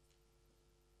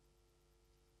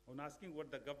 On asking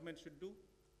what the government should do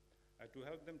to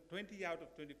help them, 20 out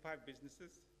of 25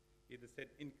 businesses either said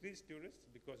increase tourists,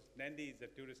 because Nandi is a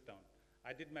tourist town.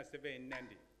 I did my survey in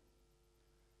Nandi.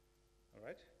 All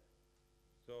right?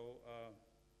 So,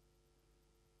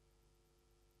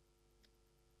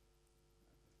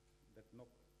 that knock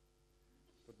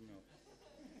put me off.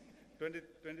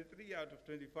 23 out of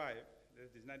 25,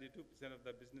 that is 92% of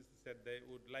the businesses said they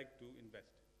would like to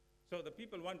invest. So the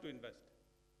people want to invest.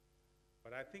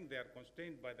 But I think they are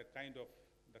constrained by the kind of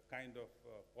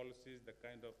policies, the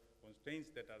kind of constraints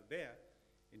that are there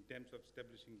in terms of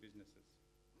establishing businesses.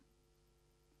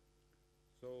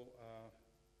 So,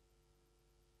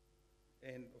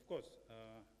 and of course,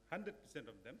 100%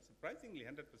 of them, surprisingly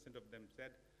 100% of them said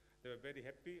they were very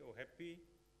happy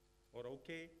or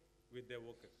okay with their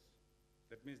workers.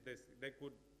 That means they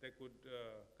could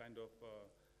kind of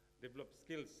develop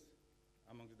skills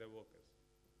amongst their workers,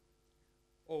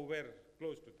 or were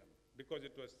close to them. Because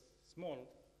it was small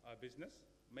business,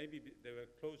 maybe they were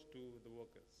close to the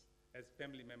workers as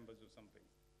family members or something.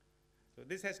 So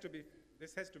this has to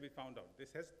be found out.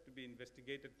 This has to be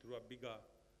investigated through a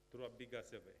bigger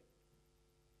survey.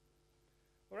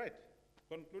 All right,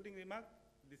 concluding remark,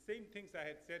 the same things I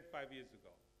had said 5 years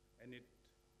ago, and it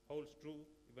holds true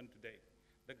even today.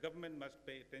 The government must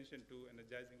pay attention to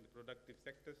energizing the productive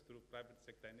sectors through private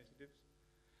sector initiatives.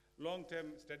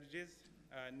 Long-term strategies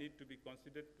need to be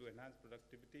considered to enhance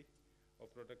productivity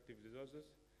of productive resources.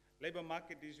 Labor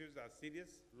market issues are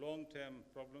serious, long-term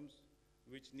problems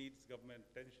which needs government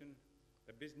attention.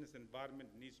 The business environment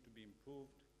needs to be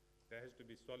improved. There has to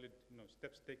be solid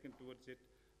steps taken towards it.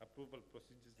 Approval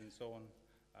procedures and so on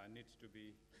needs to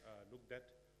be looked at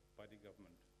by the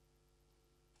government.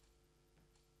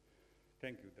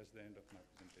 Thank you. That's the end of my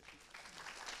presentation.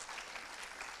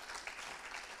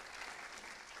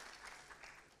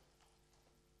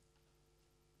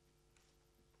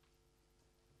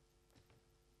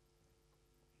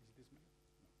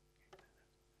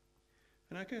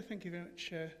 Anaka, thank you very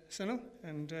much, Sunil,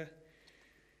 and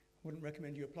wouldn't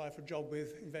recommend you apply for a job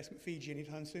with Investment Fiji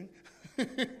anytime soon.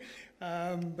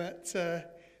 But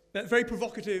very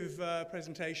provocative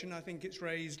presentation. I think it's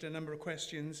raised a number of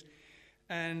questions.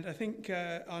 And I think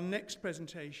our next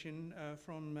presentation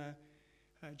from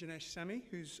Janesh Sami,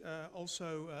 who's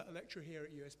also a lecturer here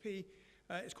at USP,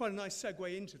 it's quite a nice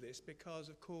segue into this because,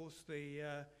 of course,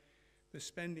 the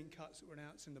spending cuts that were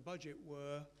announced in the budget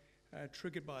were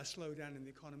triggered by a slowdown in the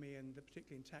economy and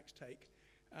particularly in tax take.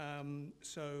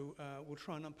 So we'll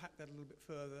try and unpack that a little bit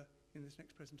further in this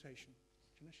next presentation.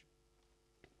 Janesh?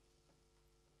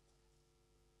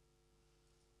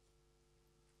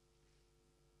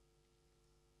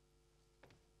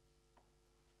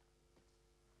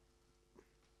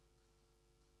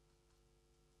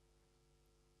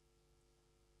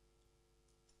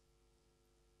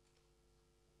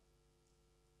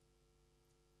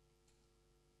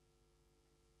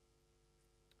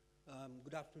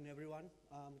 Good afternoon, everyone.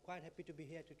 I'm quite happy to be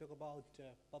here to talk about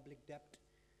public debt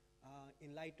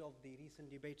in light of the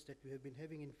recent debates that we have been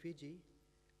having in Fiji.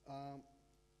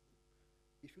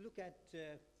 If you look at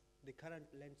the current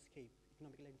landscape,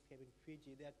 economic landscape in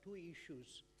Fiji, there are two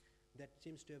issues that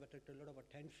seems to have attracted a lot of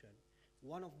attention.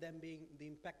 One of them being the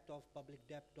impact of public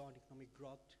debt on economic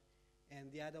growth,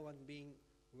 and the other one being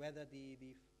whether the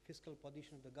fiscal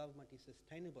position of the government is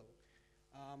sustainable.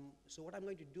 So what I'm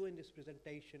going to do in this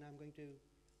presentation, I'm going to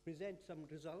present some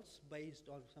results based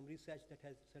on some research that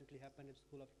has recently happened at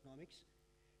School of Economics.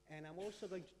 And I'm also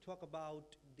going to talk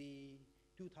about the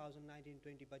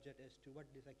 2019-20 budget as to what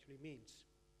this actually means.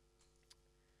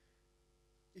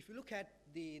 If you look at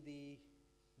the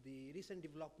recent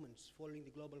developments following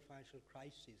the global financial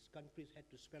crisis, countries had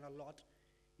to spend a lot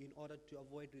in order to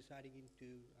avoid residing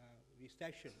into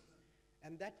recession.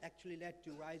 And that actually led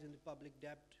to rise in the public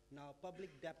debt. Now,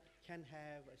 public debt can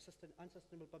have,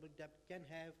 unsustainable public debt can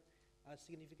have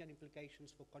significant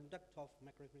implications for conduct of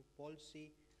macroeconomic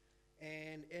policy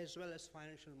and as well as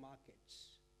financial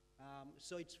markets.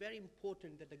 So it's very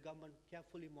important that the government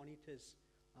carefully monitors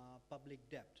public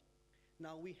debt.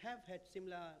 Now, we have had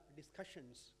similar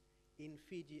discussions in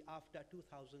Fiji after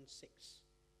 2006.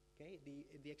 Okay?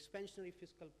 The expansionary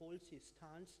fiscal policy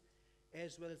stance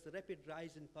as well as the rapid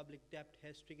rise in public debt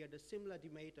has triggered a similar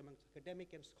debate amongst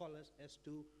academics and scholars as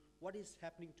to what is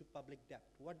happening to public debt.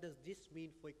 What does this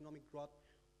mean for economic growth,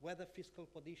 whether fiscal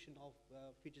position of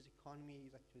Fiji's economy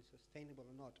is actually sustainable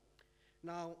or not.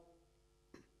 Now,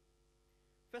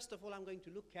 first of all, I'm going to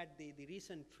look at the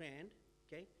recent trend,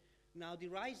 okay? Now, the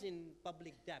rise in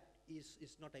public debt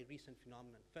is not a recent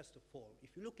phenomenon, first of all.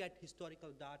 If you look at historical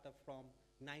data from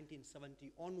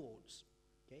 1970 onwards,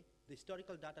 okay, the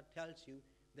historical data tells you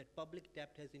that public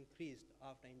debt has increased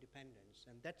after independence,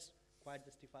 and that's quite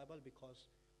justifiable because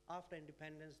after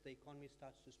independence, the economy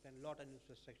starts to spend a lot on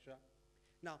infrastructure.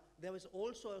 Now, there was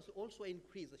also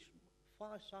increase, a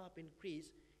far sharp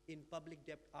increase in public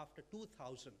debt after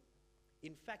 2000.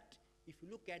 In fact, if you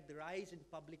look at the rise in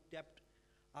public debt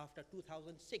after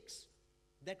 2006,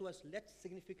 that was less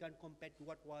significant compared to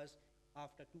what was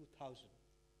after 2000.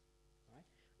 Right?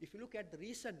 If you look at the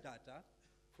recent data,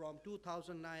 from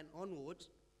 2009 onwards,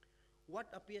 what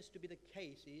appears to be the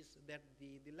case is that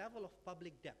the level of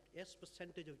public debt as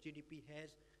percentage of GDP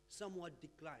has somewhat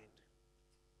declined.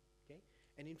 Okay?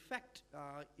 And in fact,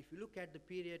 if you look at the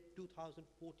period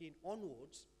 2014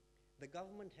 onwards, the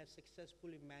government has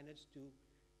successfully managed to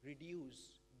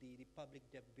reduce the public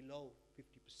debt below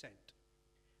 50%.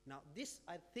 Now, this,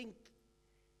 I think,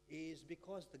 is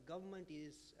because the government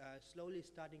is slowly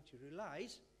starting to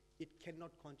realize it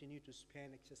cannot continue to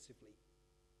spend excessively.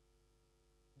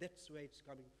 That's where it's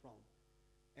coming from.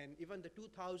 And even the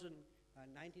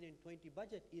 2019 and 20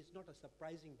 budget is not a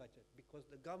surprising budget because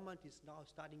the government is now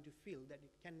starting to feel that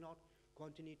it cannot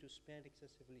continue to spend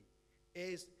excessively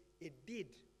as it did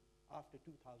after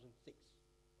 2006.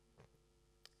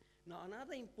 Now,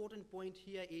 another important point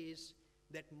here is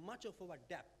that much of our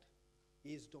debt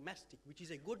is domestic, which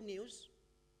is a good news.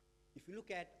 If you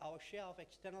look at our share of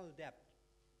external debt,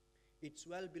 it's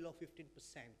well below 15%,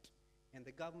 and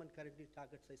the government currently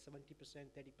targets a 70%,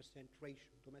 30% ratio,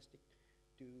 domestic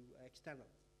to external.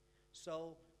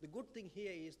 So the good thing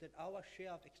here is that our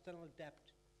share of external debt,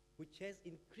 which has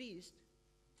increased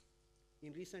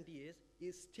in recent years,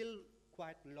 is still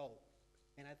quite low.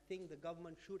 And I think the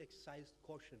government should exercise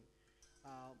caution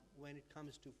when it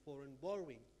comes to foreign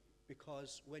borrowing,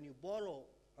 because when you borrow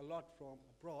a lot from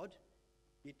abroad,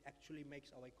 it actually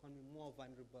makes our economy more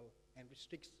vulnerable and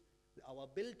restricts our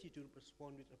ability to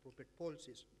respond with appropriate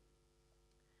policies.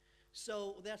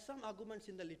 So there are some arguments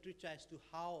in the literature as to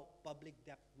how public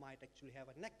debt might actually have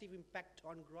a negative impact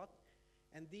on growth,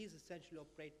 and these essentially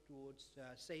operate towards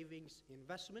savings,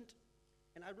 investment.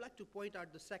 And I would like to point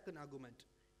out the second argument.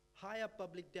 Higher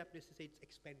public debt necessitates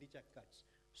expenditure cuts.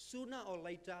 Sooner or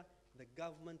later, the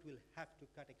government will have to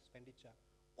cut expenditure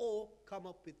or come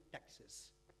up with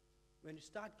taxes. When you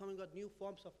start coming up with new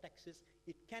forms of taxes,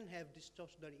 it can have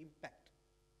distortionary impact.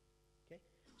 Okay?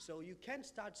 So you can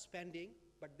start spending,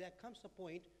 but there comes a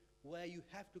point where you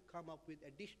have to come up with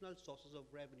additional sources of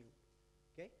revenue.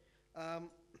 Okay?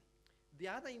 The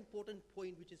other important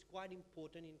point, which is quite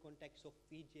important in context of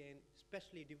Fiji and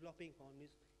especially developing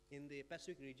economies in the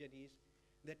Pacific region, is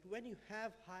that when you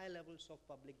have high levels of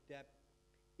public debt,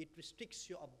 it restricts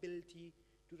your ability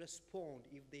to respond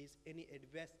if there is any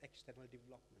adverse external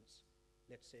developments.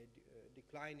 Let's say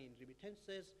decline in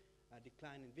remittances,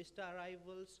 decline in visa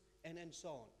arrivals, and so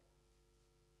on.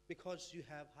 Because you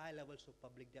have high levels of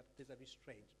public debt, there's a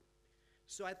restraint.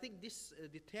 So I think this,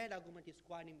 the third argument is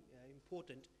quite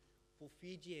important for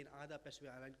Fiji and other Pacific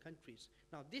Island countries.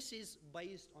 Now, this is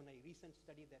based on a recent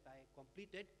study that I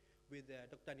completed with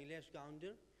Dr. Nilesh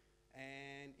Gounder.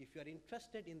 And if you are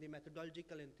interested in the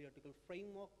methodological and theoretical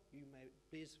framework, you may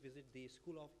please visit the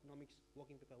School of Economics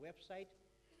working paper website,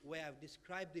 where I've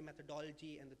described the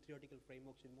methodology and the theoretical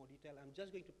frameworks in more detail. I'm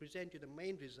just going to present you the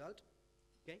main result.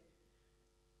 Okay?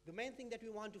 The main thing that we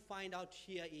want to find out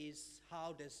here is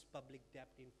how does public debt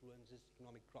influences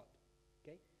economic growth.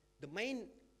 Okay? The main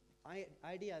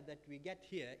idea that we get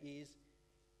here is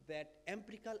that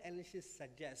empirical analysis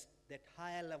suggests that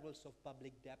higher levels of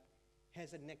public debt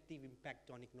has a negative impact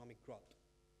on economic growth.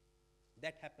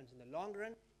 That happens in the long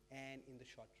run and in the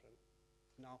short run.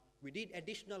 Now, we did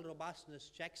additional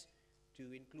robustness checks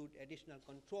to include additional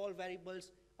control variables,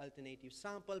 alternative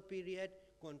sample period,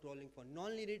 controlling for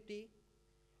non-linearity,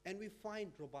 and we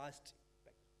find robust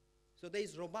impact. So there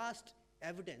is robust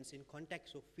evidence in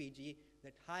context of Fiji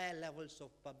that higher levels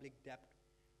of public debt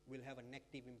will have a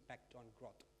negative impact on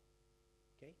growth.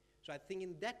 Okay? So I think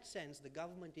in that sense, the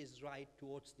government is right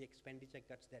towards the expenditure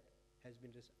cuts that has been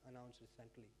announced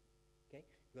recently. Okay?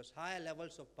 Because higher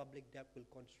levels of public debt will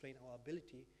constrain our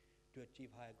ability to achieve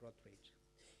higher growth rates.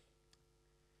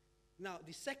 Now,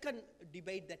 the second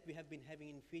debate that we have been having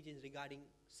in Fiji is regarding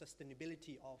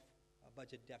sustainability of a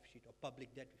budget deficit or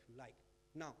public debt, if you like.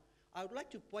 Now, I would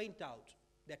like to point out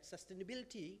that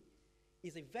sustainability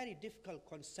is a very difficult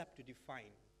concept to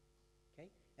define. Okay?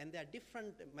 And there are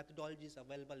different methodologies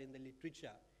available in the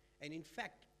literature. And in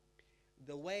fact,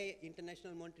 the way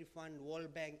International Monetary Fund,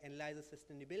 World Bank analyzes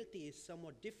sustainability is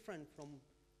somewhat different from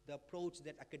the approach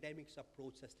that academics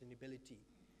approach sustainability.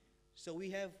 So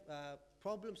we have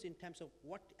problems in terms of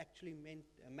what actually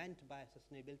meant by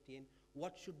sustainability and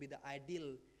what should be the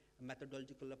ideal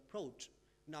methodological approach.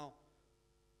 Now,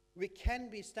 we can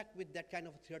be stuck with that kind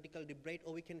of theoretical debate,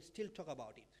 or we can still talk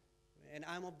about it. And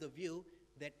I'm of the view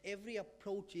that every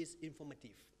approach is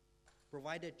informative,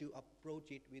 provided you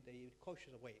approach it with a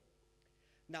cautious way.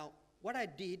 Now, what I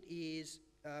did is,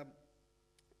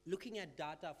 looking at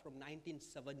data from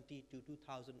 1970 to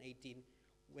 2018,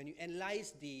 when you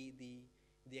analyze the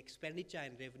expenditure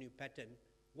and revenue pattern,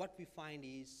 what we find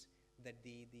is that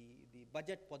the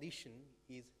budget position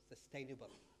is sustainable,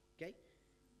 okay?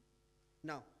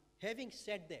 Now, having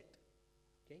said that,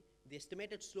 okay, the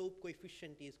estimated slope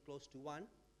coefficient is close to 1,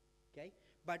 okay?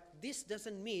 But this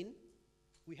doesn't mean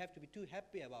we have to be too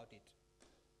happy about it.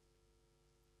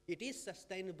 It is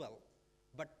sustainable,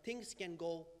 but things can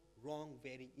go wrong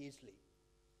very easily,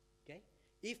 okay?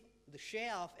 If the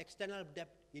share of external debt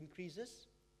increases,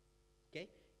 okay,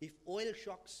 If oil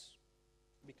shocks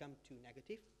become too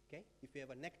negative, okay, if you have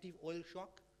a negative oil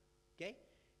shock, okay,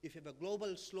 if you have a global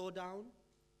slowdown,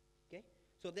 okay,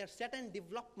 so there are certain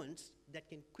developments that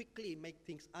can quickly make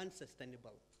things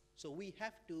unsustainable. So we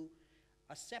have to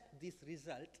accept this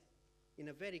result in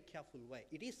a very careful way.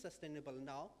 It is sustainable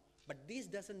now, but this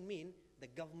doesn't mean the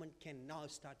government can now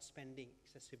start spending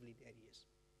excessively in areas,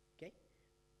 okay?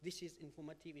 This is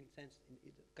informative in sense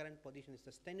the current position is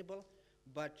sustainable,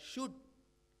 but should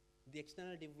the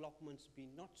external developments be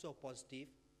not so positive,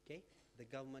 okay, the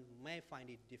government may find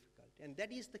it difficult. And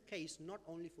that is the case not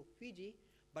only for Fiji,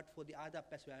 but for the other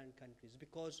Pacific Island countries,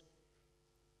 because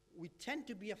we tend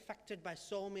to be affected by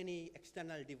so many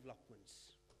external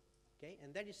developments, okay,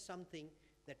 and that is something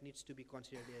that needs to be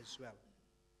considered as well.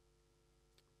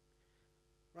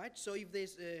 Right, so if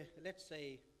there's, let's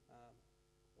say,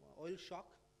 oil shock,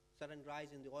 sudden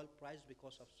rise in the oil price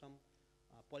because of some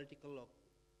political or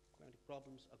climatic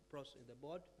problems across the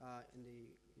board in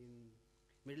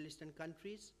Middle Eastern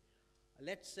countries.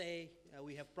 Let's say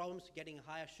we have problems getting a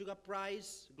higher sugar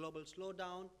price, global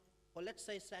slowdown, or let's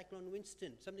say Cyclone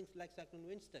Winston, something like Cyclone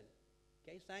Winston.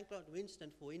 Okay, Cyclone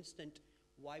Winston, for instance,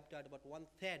 wiped out about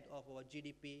 1/3 of our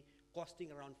GDP,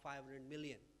 costing around 500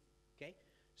 million. Okay,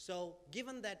 so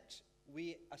given that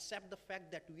we accept the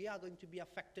fact that we are going to be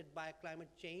affected by climate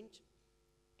change,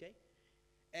 okay,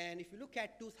 and if you look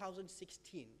at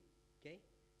 2016, okay,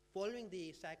 following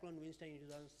the Cyclone Winston in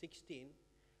 2016,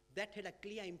 that had a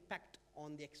clear impact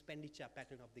on the expenditure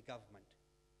pattern of the government,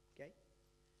 okay?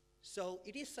 So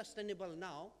it is sustainable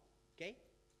now, okay?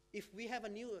 If you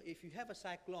have a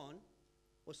cyclone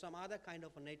or some other kind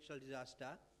of a natural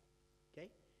disaster, okay,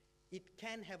 it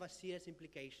can have a serious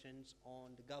implications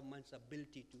on the government's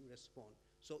ability to respond.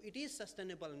 So it is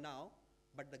sustainable now,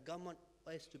 but the government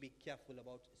has to be careful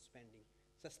about spending.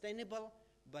 Sustainable,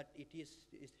 but it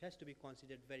has to be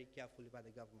considered very carefully by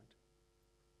the government,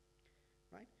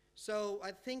 right? So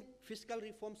I think fiscal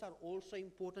reforms are also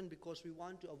important because we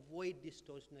want to avoid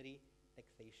distortionary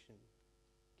taxation,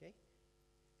 okay?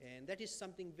 And that is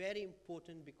something very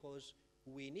important because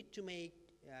we need to make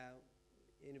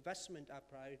investment a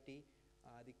priority.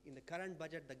 In the current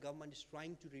budget, the government is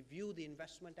trying to review the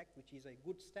Investment Act, which is a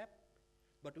good step,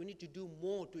 but we need to do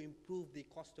more to improve the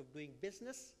cost of doing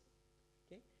business,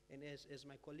 okay? And as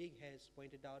my colleague has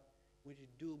pointed out, we need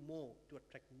to do more to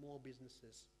attract more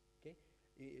businesses, okay?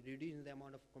 Reducing the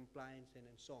amount of compliance and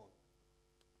so on.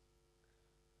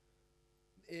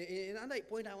 Another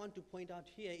point I want to point out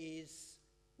here is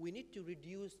we need to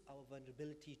reduce our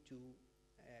vulnerability to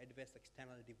adverse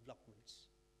external developments,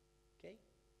 okay?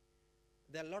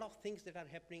 There are a lot of things that are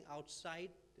happening outside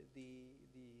the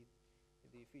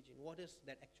Fijian waters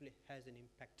that actually has an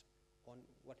impact on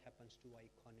what happens to our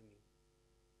economy,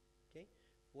 okay?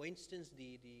 For instance,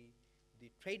 the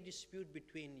trade dispute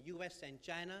between US and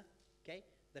China, okay,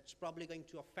 that's probably going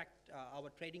to affect our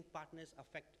trading partners,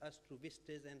 affect us through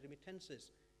visitors and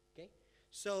remittances, okay?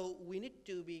 So we need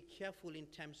to be careful in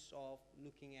terms of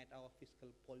looking at our fiscal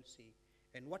policy.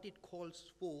 And what it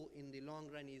calls for in the long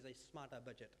run is a smarter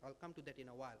budget. I'll come to that in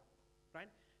a while, right?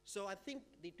 So I think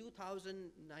the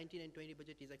 2019 and 20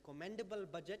 budget is a commendable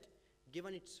budget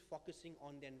given it's focusing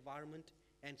on the environment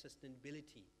and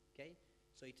sustainability, okay?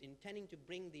 So it's intending to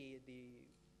bring the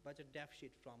budget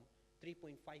deficit from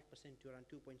 3.5% to around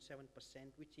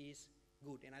 2.7%, which is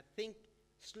good. And I think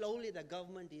slowly the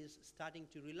government is starting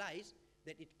to realize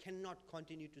that it cannot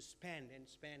continue to spend and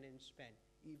spend and spend.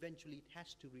 Eventually it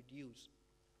has to reduce,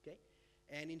 okay?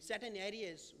 And in certain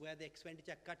areas where the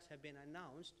expenditure cuts have been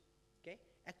announced, okay,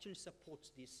 actually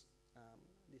supports this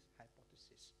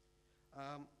hypothesis.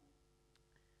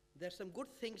 There's some good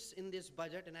things in this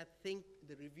budget, and I think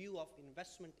the review of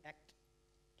Investment Act,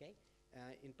 okay,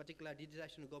 in particular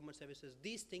digitization of government services,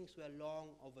 these things were long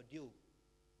overdue,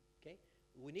 okay?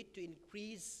 We need to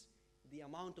increase the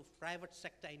amount of private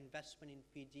sector investment in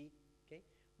Fiji, okay,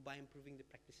 by improving the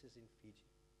practices in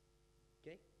Fiji,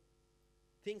 okay?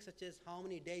 Things such as how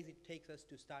many days it takes us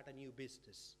to start a new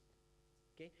business,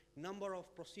 okay? Number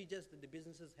of procedures that the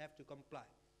businesses have to comply,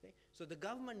 okay? So the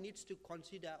government needs to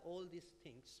consider all these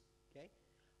things, okay,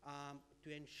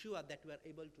 to ensure that we are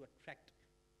able to attract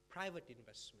private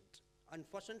investment.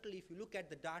 Unfortunately, if you look at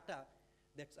the data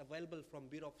that's available from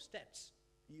Bureau of Stats,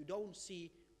 you don't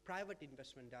see private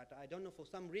investment data. I don't know, for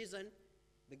some reason,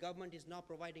 the government is now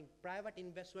providing private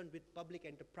investment with public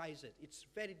enterprises. It's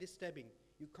very disturbing.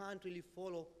 You can't really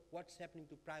follow what's happening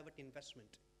to private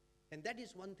investment. And that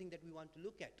is one thing that we want to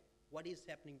look at. What is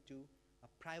happening to a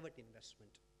private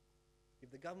investment?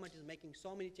 If the government is making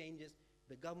so many changes,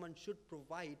 the government should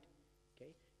provide,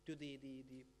 okay, to the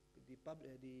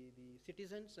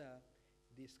citizens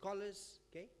the scholars,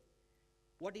 okay,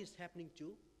 what is happening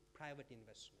to private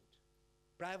investment.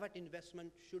 Private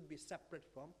investment should be separate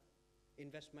from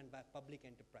investment by public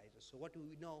enterprises. So what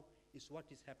we know is what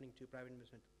is happening to private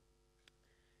investment.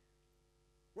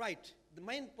 Right, the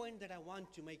main point that I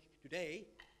want to make today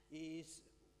is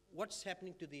what's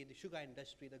happening to the sugar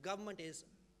industry. The government has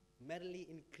merely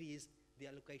increased the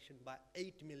allocation by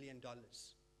 $8 million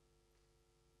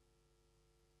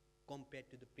compared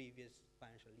to the previous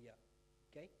financial year,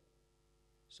 okay?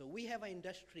 So we have an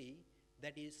industry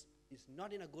that is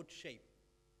not in a good shape,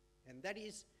 and that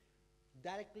is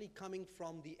directly coming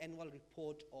from the annual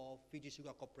report of Fiji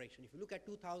Sugar Corporation. If you look at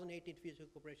 2018 Fiji Sugar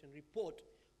Corporation report,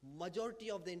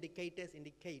 majority of the indicators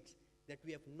indicates that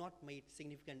we have not made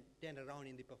significant turnaround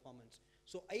in the performance.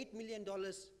 So $8 million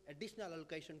additional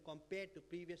allocation compared to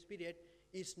previous period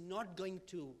is not going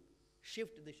to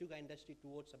shift the sugar industry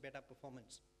towards a better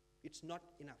performance. It's not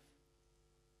enough.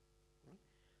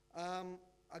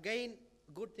 Again,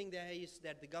 good thing there is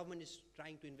that the government is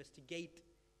trying to investigate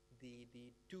the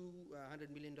 $200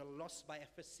 million loss by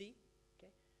FSC.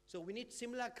 Okay? So we need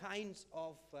similar kinds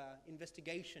of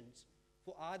investigations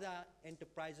for other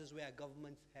enterprises where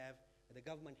the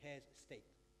government has stake.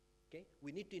 Okay?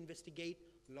 We need to investigate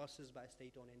losses by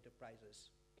state-owned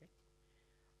enterprises. Okay?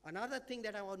 Another thing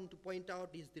that I want to point out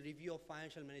is the review of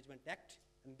Financial Management Act,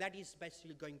 and that is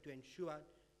basically going to ensure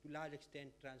to a large extent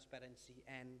transparency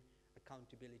and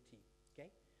accountability. Okay?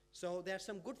 So there are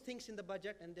some good things in the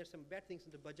budget and there's some bad things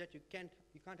in the budget. You can't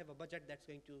have a budget that's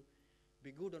going to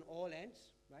be good on all ends,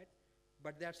 right?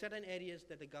 But there are certain areas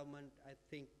that the government, I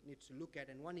think, needs to look at,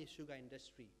 and one is sugar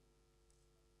industry.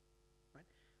 Right?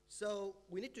 So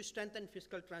we need to strengthen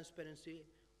fiscal transparency.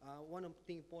 One of the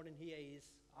things important here is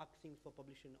asking for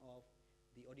publishing of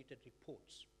the audited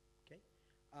reports. Okay?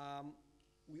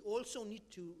 We also need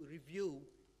to review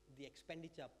the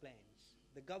expenditure plans.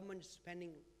 The government is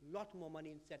spending a lot more money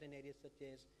in certain areas such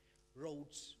as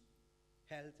roads,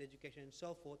 health, education, and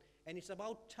so forth. And it's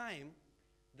about time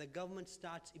the government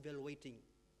starts evaluating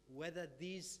whether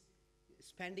these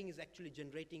spending is actually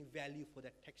generating value for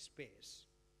the taxpayers.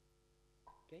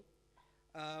 Okay?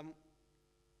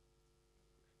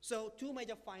 So two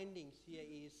major findings here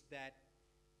is that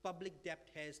public debt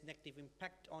has negative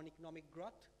impact on economic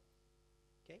growth.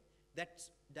 Okay?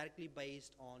 That's directly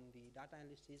based on the data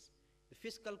analysis. The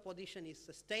fiscal position is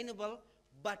sustainable,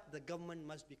 but the government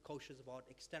must be cautious about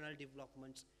external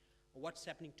developments, what's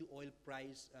happening to oil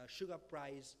price, sugar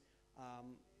price,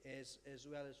 as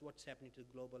well as what's happening to the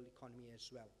global economy as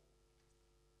well.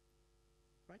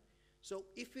 Right? So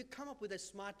if we come up with a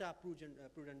smarter,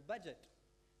 prudent budget,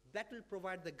 that will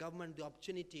provide the government the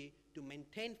opportunity to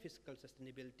maintain fiscal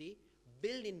sustainability,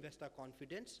 build investor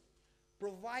confidence,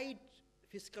 provide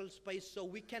fiscal space so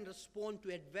we can respond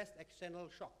to adverse external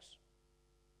shocks.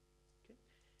 Okay?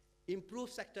 Improve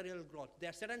sectorial growth. There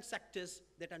are certain sectors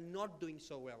that are not doing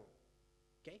so well.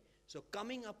 Okay? So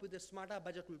coming up with a smarter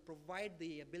budget will provide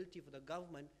the ability for the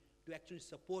government to actually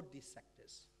support these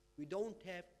sectors. We don't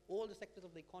have, all the sectors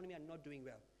of the economy are not doing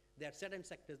well. There are certain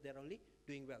sectors that are only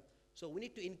doing well. So we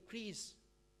need to increase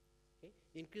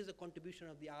the contribution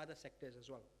of the other sectors as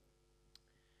well.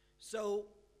 So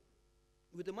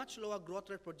with a much lower growth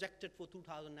rate projected for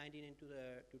 2019 and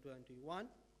 2021,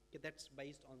 okay, that's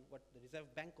based on what the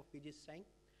Reserve Bank of Fiji is saying,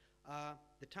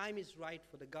 the time is right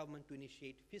for the government to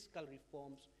initiate fiscal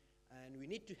reforms, and we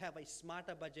need to have a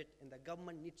smarter budget, and the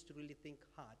government needs to really think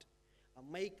hard,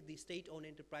 make the state-owned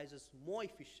enterprises more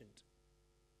efficient.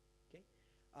 Okay?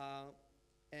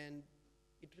 And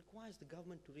it requires the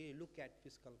government to really look at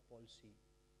fiscal policy,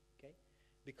 okay?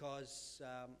 Because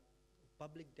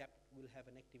public debt will have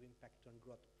a negative impact on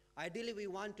growth. Ideally, we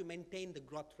want to maintain the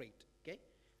growth rate, okay?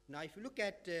 Now, if you look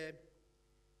at the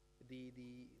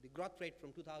growth rate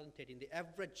from 2013, the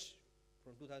average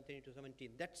from 2013 to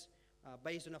 2017, that's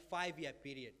based on a 5-year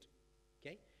period,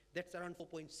 okay? That's around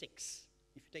 4.6.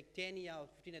 If you take 10 years or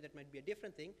 15 years, that might be a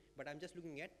different thing, but I'm just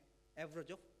looking at average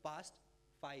of past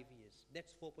 5 years.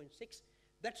 That's 4.6.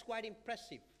 That's quite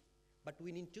impressive, but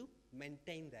we need to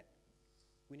maintain that.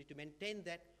 We need to maintain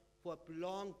that for a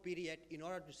prolonged period in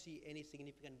order to see any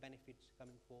significant benefits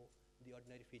coming for the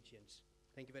ordinary Fijians.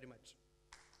 Thank you very much.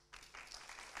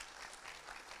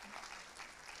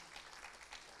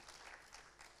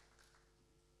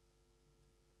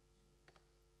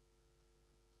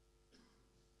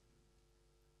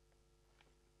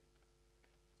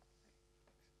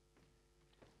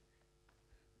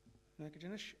 Thank you,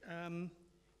 Dinesh.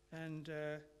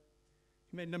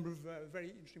 You made a number of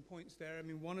very interesting points there. I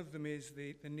mean, one of them is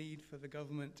the need for the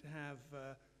government to have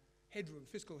headroom,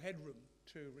 fiscal headroom,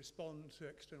 to respond to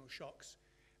external shocks.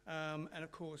 And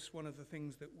of course, one of the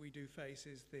things that we do face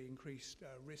is the increased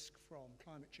risk from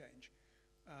climate change,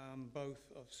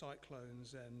 both of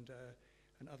cyclones and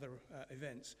other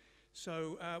events.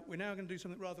 So we're now going to do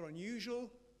something rather unusual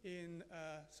in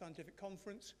a scientific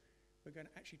conference. We're going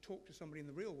to actually talk to somebody in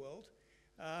the real world,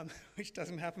 which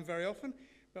doesn't happen very often,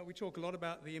 but we talk a lot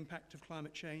about the impact of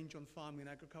climate change on farming and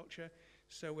agriculture.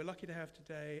 So we're lucky to have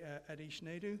today I.T.S,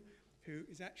 who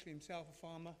is actually himself a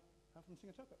farmer from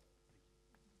Singatoka.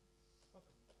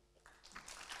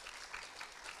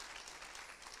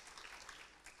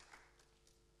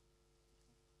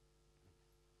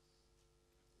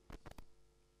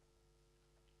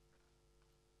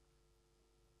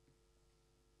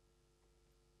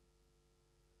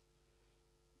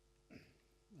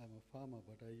 I'm a farmer,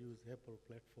 but I use Apple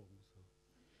platform, so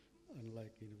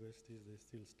unlike universities, they're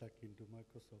still stuck into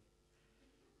Microsoft.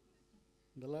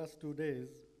 The last 2 days,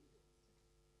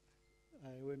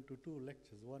 I went to 2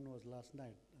 lectures. One was last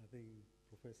night. I think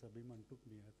Professor Biman took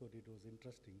me. I thought it was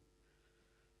interesting.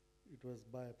 It was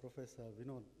by Professor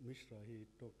Vinod Mishra. He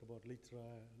talked about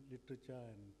literature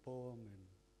and poem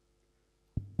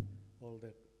and all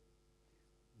that.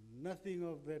 Nothing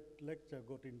of that lecture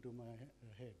got into my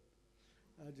head.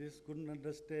 I just couldn't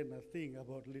understand a thing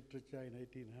about literature in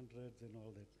 1800s and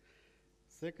all that.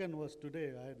 Second was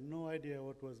today, I had no idea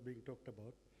what was being talked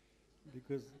about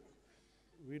because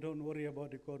we don't worry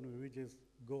about economy, we just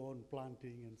go on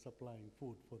planting and supplying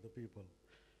food for the people.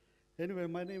 Anyway,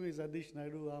 my name is I.T.S.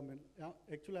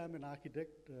 Actually, I'm an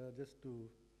architect, just to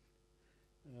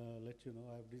let you know.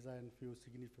 I've designed a few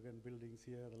significant buildings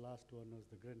here. The last one was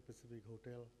the Grand Pacific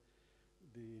Hotel,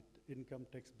 the income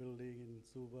tax building in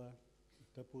Suva,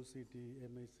 Tapu City,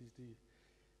 MACT,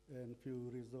 and few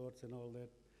resorts and all that.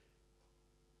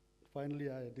 Finally,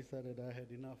 I decided I had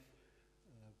enough.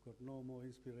 I've got no more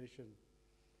inspiration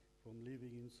from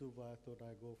living in Suva. I thought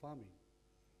I'd go farming.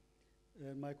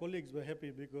 And my colleagues were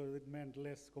happy because it meant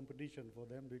less competition for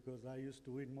them because I used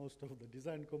to win most of the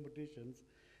design competitions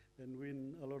and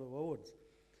win a lot of awards.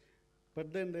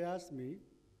 But then they asked me,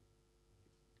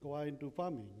 why into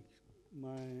farming?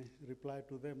 My reply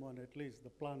to them was, at least the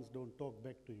plants don't talk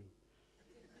back to you.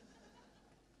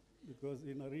 Because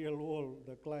in a real world,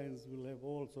 the clients will have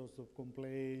all sorts of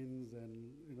complaints and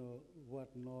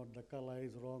whatnot. The color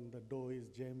is wrong, the door is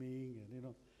jamming, and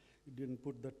you didn't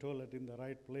put the toilet in the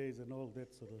right place and all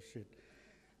that sort of shit.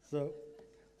 So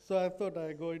I thought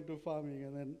I'd go into farming,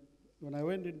 and then when I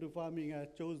went into farming, I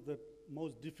chose the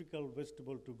most difficult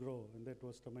vegetable to grow, and that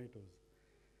was tomatoes.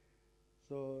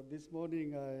 So this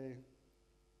morning,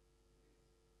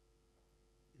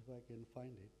 if I can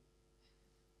find it.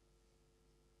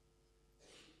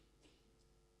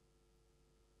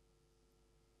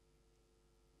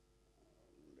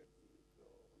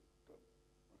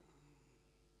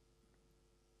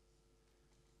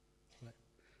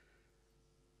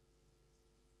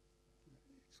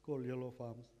 It's called Yellow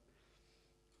Farms.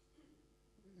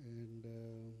 And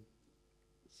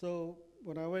so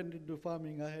when I went into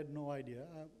farming, I had no idea.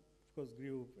 I, of course,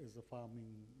 grew as a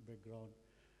farming background,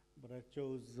 but I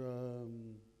chose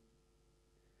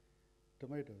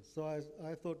tomatoes. So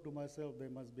I thought to myself, there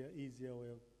must be an easier way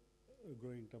of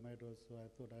growing tomatoes, so I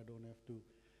thought I don't have to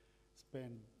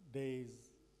spend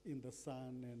days in the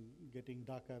sun and getting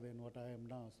darker than what I am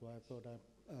now. So I thought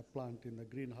I plant in the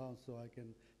greenhouse so I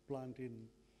can plant in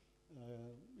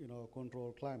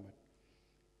controlled climate.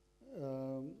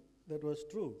 That was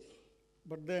true.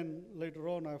 But then later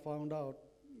on I found out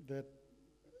that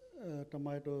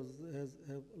tomatoes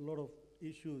have a lot of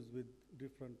issues with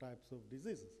different types of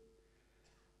diseases.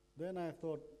 Then I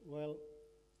thought, well,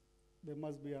 there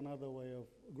must be another way of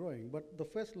growing. But the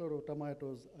first lot of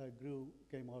tomatoes I grew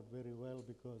came out very well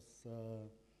because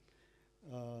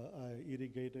I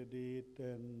irrigated it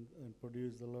and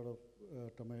produced a lot of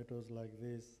tomatoes like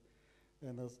this,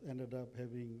 and thus ended up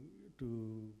having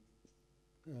to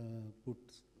put,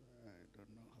 I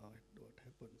don't know what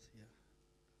happens here,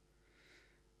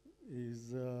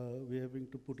 is we're having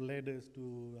to put ladders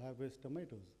to harvest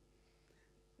tomatoes.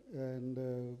 And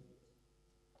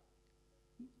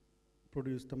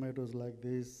produce tomatoes like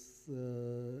this,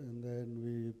 and then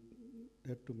we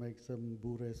had to make some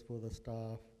bures for the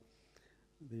staff.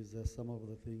 These are some of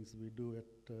the things we do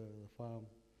at the farm.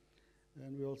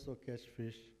 And we also catch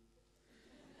fish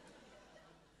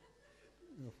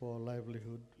for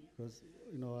livelihood, because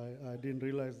I didn't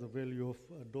realize the value of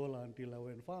 $1 until I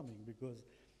went farming, because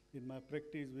in my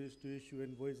practice we used to issue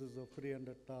invoices of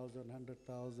 300,000,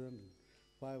 100,000,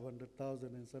 500,000,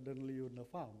 and suddenly you're in a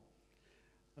farm.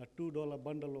 A $2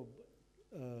 bundle of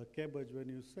cabbage, when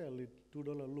you sell it,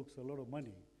 $2 looks a lot of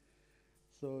money.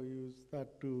 So you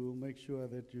start to make sure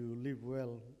that you live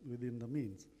well within the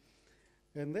means.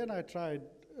 And then I tried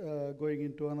going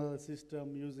into another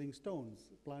system using stones,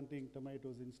 planting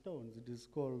tomatoes in stones. It is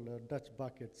called a Dutch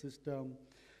bucket system,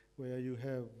 where you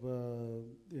have,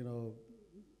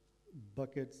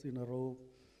 buckets in a row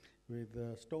with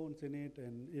stones in it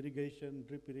and irrigation,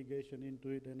 drip irrigation into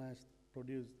it, and I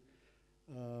produced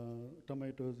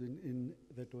tomatoes in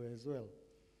that way as well.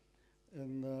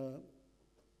 And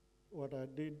what I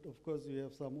did, of course, you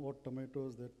have some odd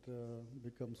tomatoes that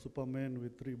become Superman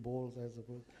with 3 balls, I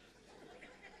suppose.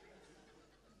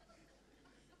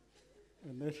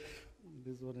 And then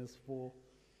this one has 4.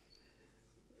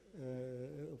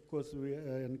 Of course, we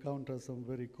encounter some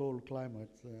very cold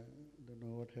climates. Don't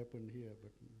know what happened here,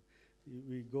 but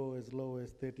we go as low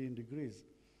as 13 degrees.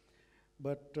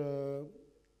 But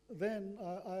then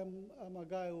I'm a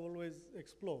guy who always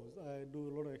explores. I do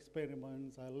a lot of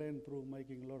experiments. I learn through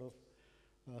making a lot of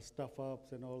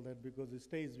stuff-ups and all that, because it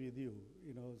stays with you,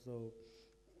 So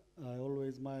I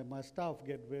always, my staff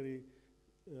get very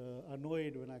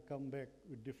annoyed when I come back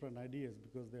with different ideas,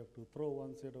 because they have to throw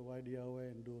one set of idea away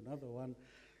and do another one.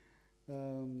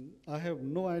 I have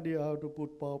no idea how to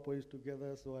put PowerPoints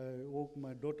together, so I woke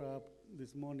my daughter up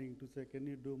this morning to say, can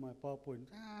you do my PowerPoint?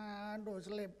 Don't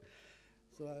sleep.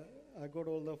 So I got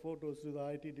all the photos to the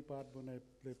IT department,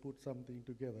 they put something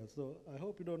together. So I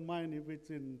hope you don't mind if it's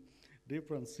in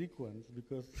different sequence,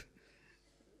 because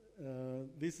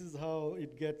this is how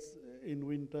it gets in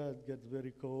winter. It gets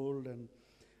very cold, and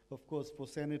of course, for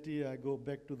sanity, I go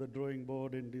back to the drawing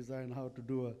board and design how to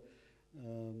do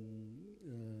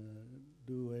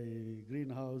a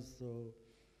greenhouse. So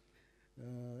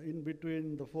in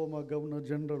between, the former Governor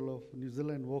General of New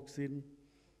Zealand walks in,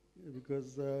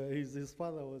 because his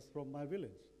father was from my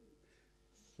village.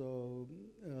 So,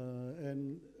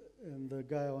 and the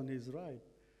guy on his right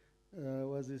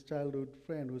was his childhood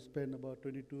friend who spent about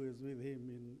 22 years with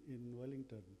him in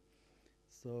Wellington.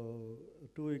 So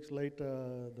 2 weeks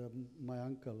later, my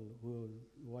uncle, who was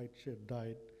white shirt,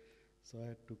 died. So I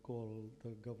had to call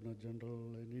the Governor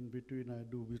General, and in between I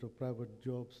do a bit of private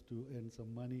jobs to earn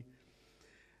some money.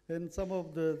 And some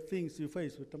of the things you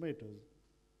face with tomatoes,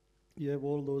 you have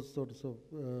all those sorts of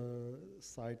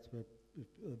sites where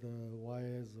the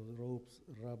wires or ropes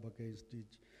rub against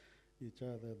each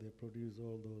other. They produce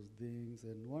all those things.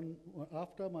 And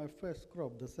after my first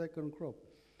crop, the second crop,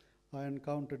 I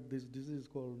encountered this disease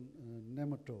called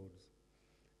nematodes.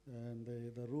 And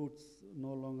the roots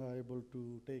no longer are able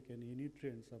to take any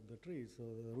nutrients of the tree, so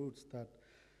the roots start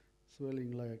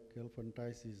swelling like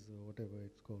elephantiasis or whatever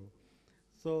it's called.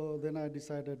 So then I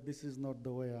decided this is not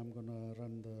the way I'm going to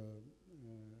run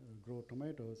grow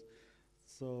tomatoes.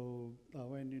 So I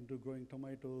went into growing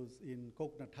tomatoes in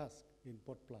coconut husk in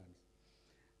pot plants.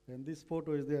 And this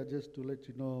photo is there just to let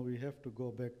you know we have to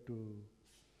go back to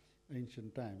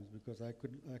ancient times, because I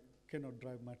cannot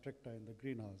drive my tractor in the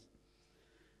greenhouse.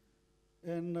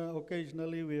 And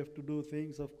occasionally we have to do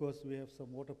things. Of course, we have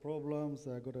some water problems.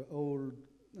 I got an old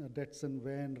Datsun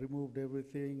van, removed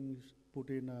everything, put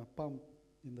in a pump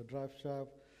in the drive shaft.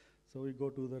 So we go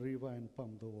to the river and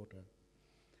pump the water.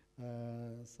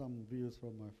 Some views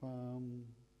from my farm.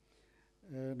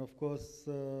 And of course,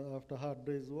 after a hard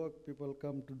day's work, people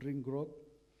come to drink grog.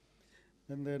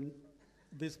 And then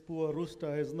this poor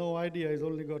rooster has no idea he's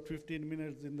only got 15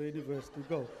 minutes in the universe to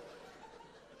go.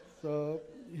 So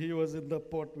he was in the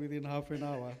pot within half an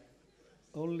hour.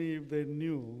 Only if they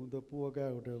knew, the poor guy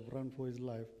would have run for his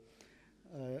life.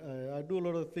 I do a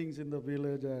lot of things in the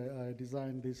village. I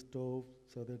designed this stove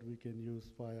so that we can use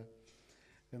fire.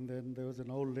 And then there was an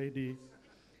old lady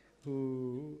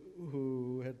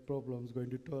who had problems going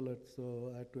to toilet,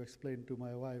 so I had to explain to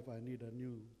my wife, I need a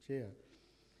new chair.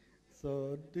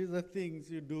 So these are things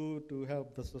you do to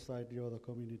help the society or the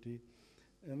community.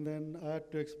 And then I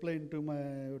had to explain to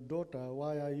my daughter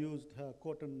why I used her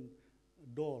cotton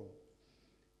doll.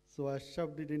 So I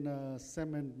shoved it in a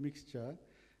cement mixture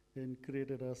and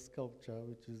created a sculpture,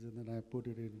 and then I put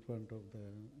it in front of the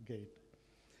gate.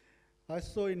 I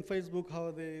saw in Facebook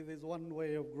how there's one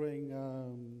way of growing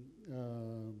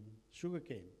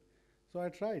sugarcane. So I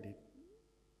tried it,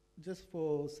 just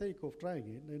for sake of trying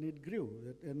it, and it grew.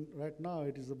 And right now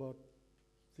it is about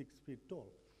 6 feet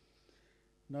tall.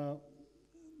 Now,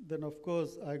 then of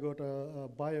course I got a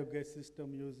biogas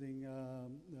system using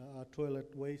our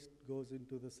toilet waste goes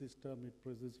into the system, it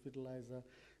produces fertilizer,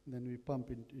 and then we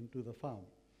pump it into the farm.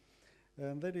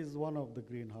 And that is one of the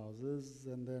greenhouses,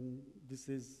 and then this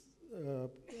is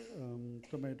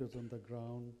tomatoes on the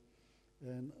ground.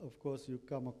 And of course you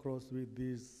come across with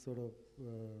these sort of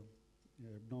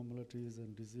abnormalities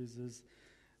and diseases.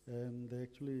 And they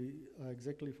actually are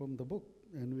exactly from the book,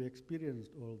 and we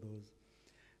experienced all those.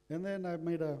 And then I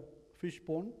made a fish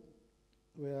pond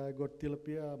where I got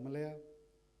tilapia, malaya.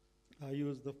 I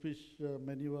used the fish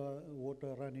manure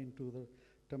water run into the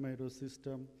tomato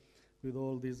system with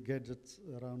all these gadgets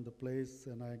around the place,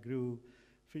 and I grew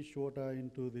fish water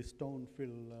into the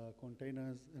stone-filled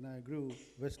containers, and I grew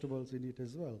vegetables in it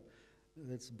as well.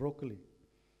 That's broccoli.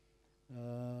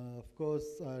 Of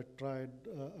course, I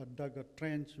dug a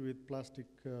trench with plastic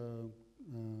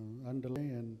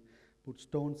underlay and put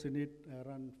stones in it. I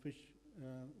ran fish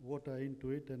water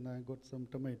into it, and I got some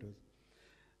tomatoes.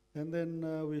 And then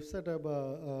we set up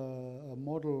a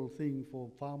model thing for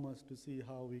farmers to see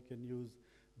how we can use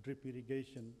drip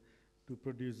irrigation to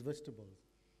produce vegetables.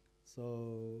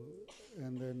 So,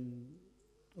 and then,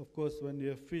 of course, when you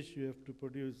have fish, you have to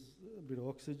produce a bit of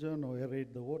oxygen or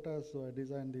aerate the water. So I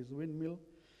designed this windmill.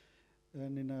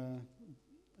 And in a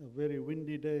very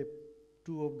windy day,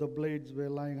 2 of the blades were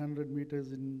lying 100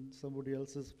 meters in somebody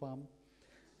else's farm.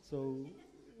 So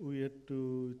we had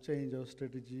to change our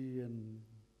strategy, and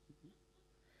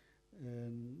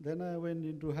then I went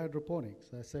into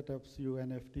hydroponics. I set up few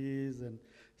NFTs and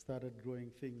started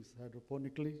growing things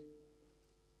hydroponically.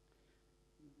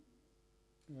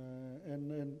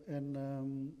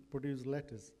 And produce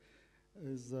lettuce.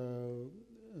 Is a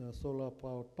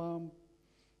solar-powered pump,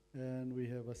 and we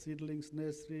have a seedlings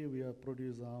nursery. We have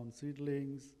produced our own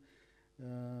seedlings.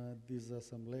 These are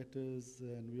some lettuce,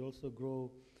 and we also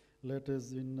grow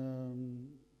lettuce in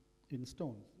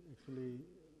stones.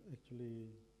 Actually,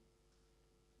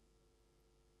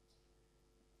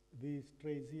 these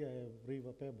trays here have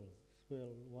river pebbles,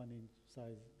 1-inch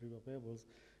size river pebbles,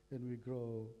 and we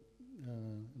grow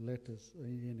lettuce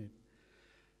in it.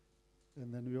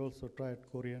 And then we also tried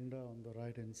coriander on the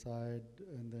right-hand side,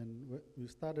 and then we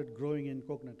started growing in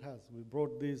coconut husk. We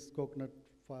brought this coconut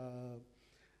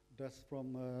dust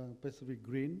from Pacific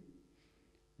Green.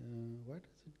 Why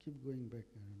does it keep going back?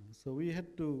 I don't know. So we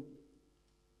had to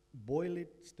boil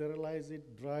it, sterilize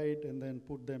it, dry it, and then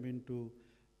put them into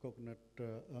coconut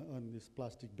on these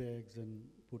plastic bags and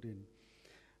put in.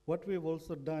 What we have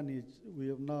also done is we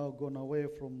have now gone away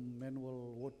from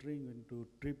manual watering into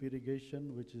drip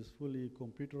irrigation, which is fully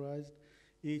computerized.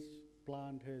 Each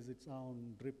plant has its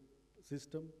own drip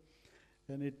system,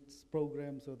 and it's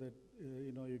programmed so that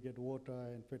you get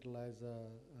water and fertilizer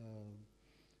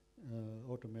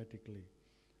automatically.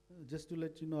 Just to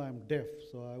let you know, I'm deaf,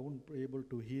 so I won't be able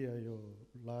to hear your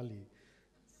lali.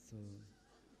 So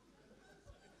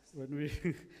when we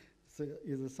so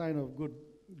is a sign of good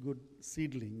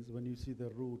seedlings when you see the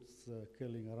roots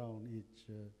curling around each.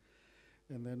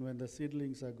 And then when the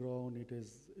seedlings are grown,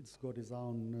 it's got its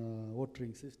own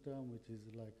watering system, which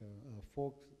is like a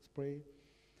fork spray.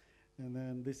 And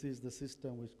then this is the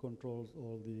system which controls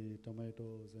all the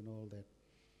tomatoes and all that.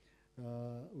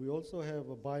 We also have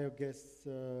a biogas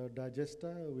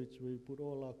digester, which we put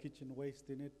all our kitchen waste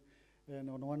in it. And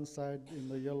on one side, in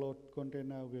the yellow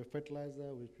container, we have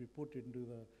fertilizer, which we put into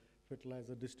the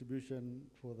fertilizer distribution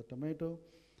for the tomato.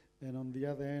 And on the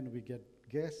other end, we get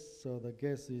gas. So the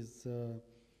gas is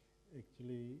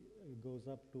actually goes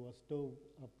up to a stove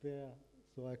up there.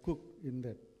 So I cook in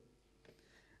that.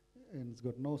 And it's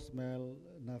got no smell,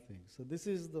 nothing. So this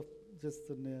is just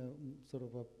sort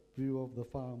of a view of the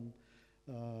farm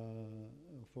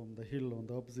from the hill on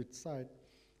the opposite side.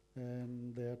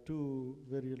 And there are 2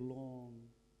 very long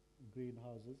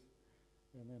greenhouses,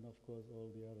 and then of course all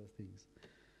the other things.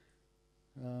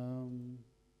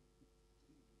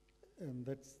 And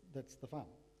that's the farm.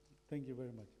 Thank you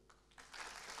very much.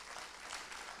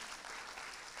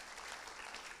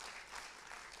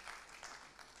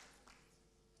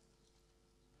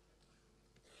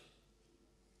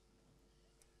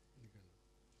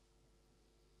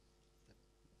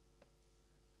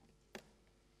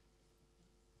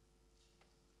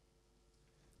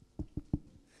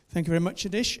 Thank you very much,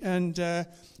 Adish. And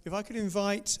if I could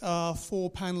invite our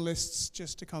 4 panelists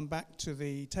just to come back to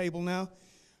the table now.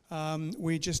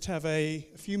 We just have a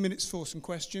few minutes for some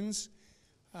questions.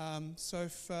 So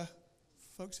if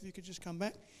folks, if you could just come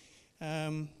back.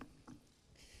 But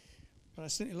I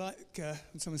certainly like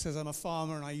when someone says I'm a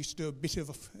farmer and I used to do a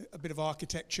bit of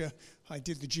architecture. I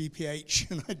did the GPH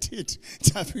and I did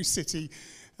Taboo City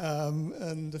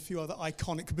and a few other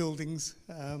iconic buildings.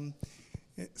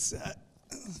 It's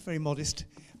very modest.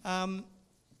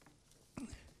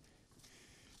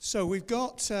 So we've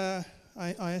got,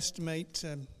 I estimate,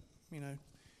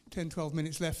 10, 12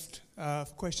 minutes left for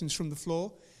questions from the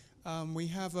floor. We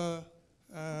have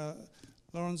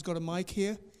Lauren's got a mic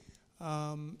here.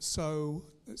 So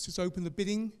let's just open the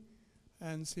bidding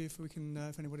and see if we can,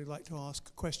 if anybody would like to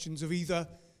ask questions of either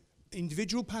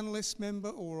individual panelist member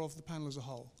or of the panel as a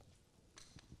whole.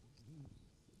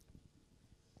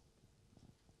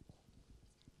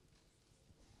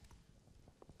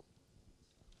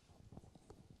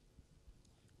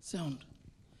 Sound.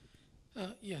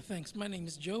 Yeah, thanks. My name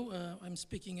is Joe. I'm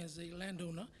speaking as a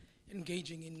landowner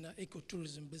engaging in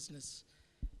ecotourism business.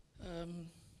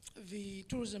 The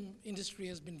tourism industry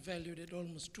has been valued at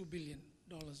almost $2 billion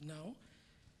now.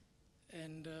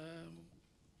 And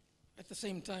at the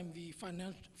same time, the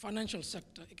financial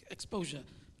sector exposure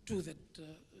to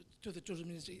the tourism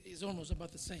industry is almost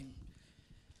about the same.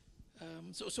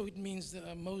 So it means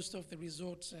that most of the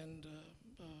resorts and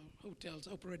hotels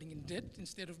operating in debt,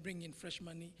 instead of bringing in fresh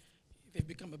money, they've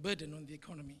become a burden on the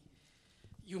economy.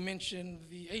 You mentioned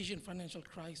the Asian financial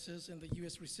crisis and the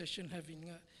US recession having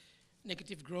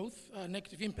negative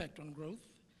impact on growth.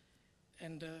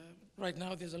 And right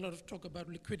now there's a lot of talk about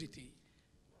liquidity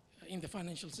in the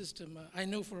financial system. I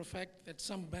know for a fact that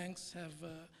some banks have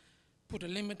put a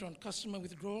limit on customer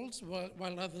withdrawals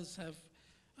while others have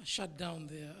shut down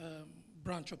their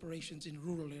branch operations in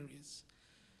rural areas.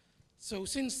 So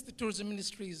since the tourism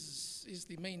industry is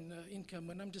the main income,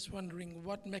 and I'm just wondering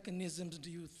what mechanisms do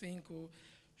you think or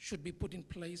should be put in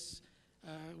place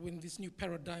when these new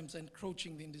paradigms are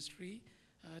encroaching the industry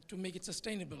to make it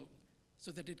sustainable so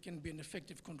that it can be an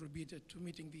effective contributor to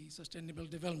meeting the Sustainable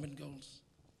Development Goals?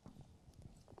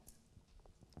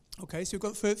 Okay, so we've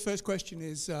got the first question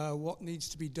is what needs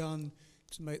to be done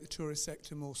to make the tourist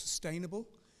sector more sustainable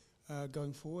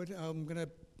going forward? I'm going to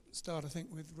start, I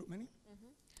think, with Rukmini.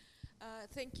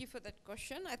 Thank you for that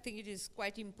question. I think it is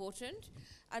quite important.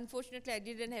 Unfortunately, I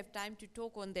didn't have time to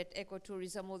talk on that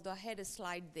ecotourism, although I had a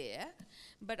slide there.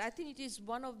 But I think it is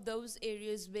one of those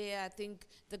areas where I think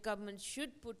the government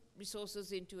should put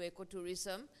resources into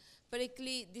ecotourism.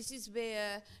 Particularly, this is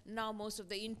where now most of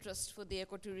the interest for the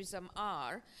ecotourism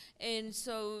are. And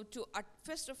so,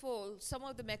 first of all, some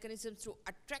of the mechanisms to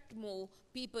attract more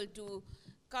people to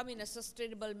come in a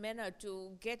sustainable manner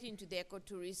to get into the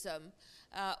ecotourism,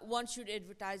 one should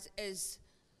advertise as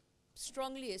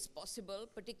strongly as possible,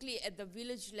 particularly at the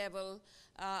village level.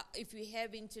 If we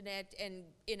have internet and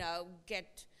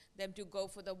get them to go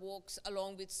for the walks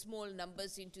along with small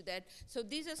numbers into that. So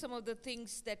these are some of the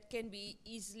things that can be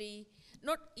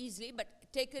not easily, but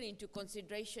taken into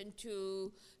consideration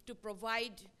to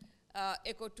provide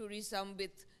ecotourism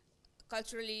with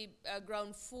culturally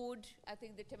grown food. I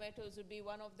think the tomatoes would be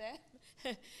one of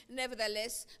them.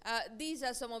 Nevertheless, these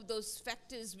are some of those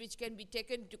factors which can be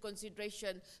taken into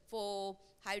consideration for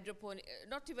hydroponic,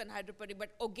 not even hydroponic,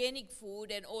 but organic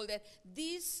food and all that.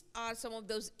 These are some of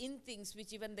those things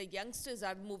which even the youngsters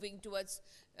are moving towards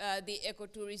the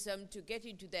ecotourism to get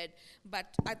into that. But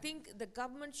I think the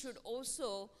government should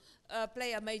also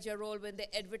play a major role when they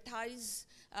advertise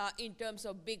in terms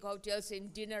of big hotels in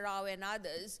Dinnerau and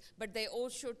others, but they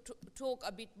also talk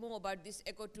a bit more about this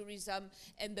ecotourism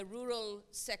and the rural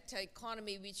sector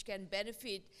economy which can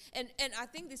benefit. And I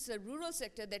think this is a rural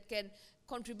sector that can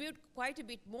contribute quite a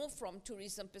bit more from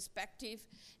tourism perspective,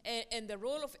 and the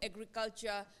role of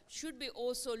agriculture should be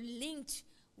also linked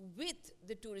with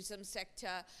the tourism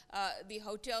sector. The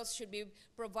hotels should be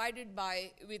provided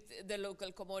with the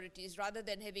local commodities rather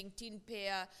than having tin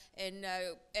pear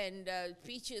and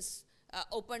peaches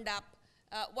opened up.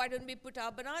 Why don't we put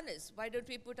our bananas? Why don't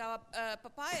we put our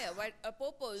papaya,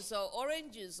 pawpaws or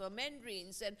oranges or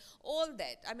mandarins and all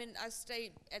that? I mean, I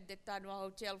stayed at the Tanwa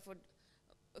Hotel for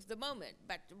the moment,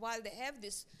 but while they have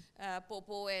this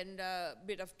pawpaw and a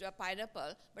bit of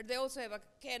pineapple, but they also have a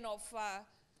can of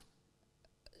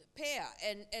pear,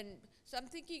 and so I'm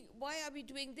thinking, why are we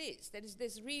doing this?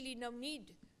 There's really no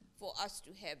need for us to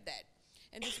have that.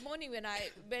 And this morning when I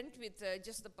went with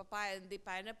just the papaya and the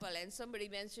pineapple, and somebody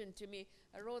mentioned to me,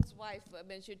 Rod's wife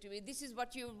mentioned to me, this is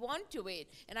what you want to eat,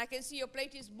 and I can see your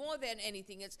plate is more than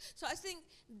anything else. So I think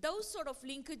those sort of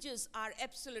linkages are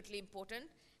absolutely important.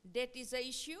 Debt is an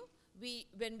issue.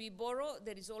 When we borrow,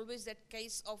 there is always that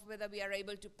case of whether we are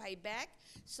able to pay back.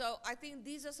 So I think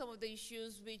these are some of the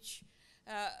issues which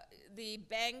the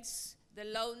banks, the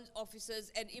loan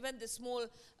officers, and even the small,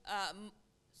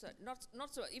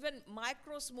 even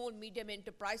micro, small, medium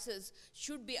enterprises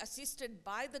should be assisted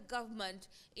by the government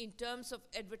in terms of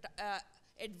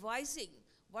advising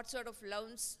what sort of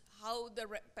loans, how the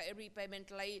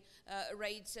repayment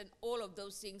rates and all of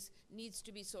those things needs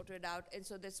to be sorted out. And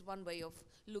so that's one way of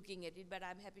looking at it, but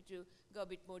I'm happy to go a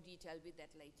bit more detail with that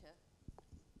later.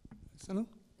 Sanu?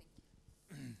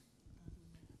 Thank you.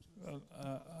 Well,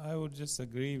 I would just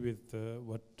agree with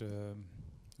what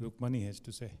Rukmani has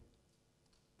to say.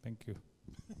 Thank you.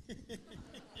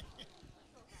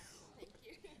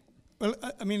 Well,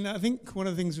 I mean, I think one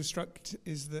of the things we've struck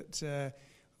is that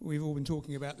we've all been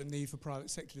talking about the need for private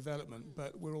sector development,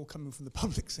 but we're all coming from the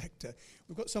public sector.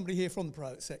 We've got somebody here from the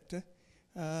private sector.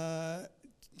 Do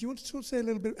you want to sort of say a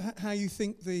little bit how you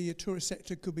think the tourist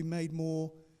sector could be made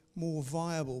more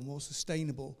viable, more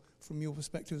sustainable from your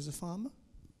perspective as a farmer?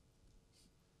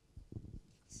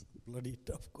 It's a bloody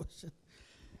tough question.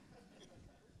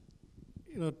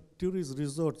 You know, tourist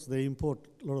resorts, they import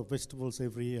a lot of vegetables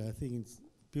every year. I think it's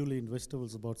purely in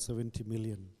vegetables about 70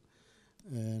 million.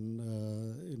 And,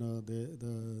 you know,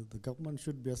 the government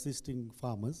should be assisting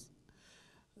farmers.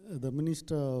 The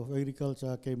Minister of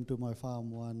Agriculture came to my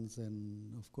farm once,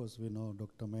 and of course we know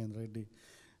Dr. Mahen Reddy,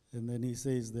 and then he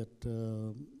says that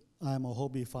I'm a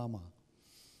hobby farmer.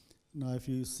 Now if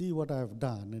you see what I've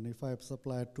done, and if I've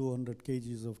supplied 200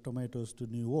 kgs of tomatoes to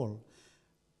New World,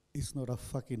 it's not a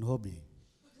fucking hobby.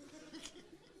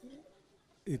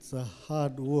 It's a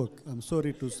hard work. I'm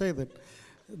sorry to say that.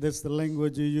 That's the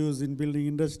language you use in building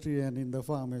industry and in the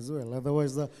farm as well.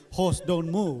 Otherwise the horse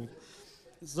don't move.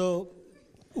 So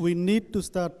we need to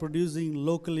start producing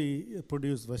locally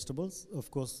produced vegetables,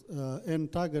 of course,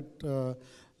 and target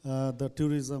the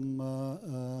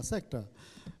tourism sector.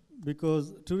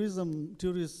 Because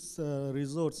tourist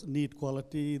resorts need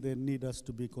quality, they need us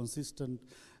to be consistent,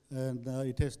 and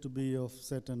it has to be of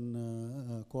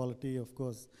certain quality, of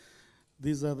course.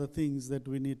 These are the things that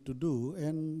we need to do,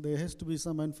 and there has to be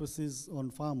some emphasis on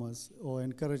farmers or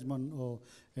encouragement or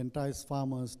entice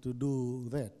farmers to do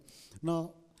that.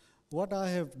 Now, what I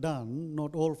have done,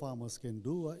 not all farmers can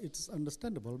do. It's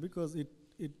understandable because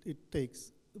it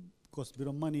takes, cost a bit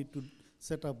of money to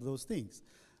set up those things.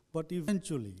 But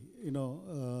eventually, you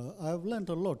know, I've learned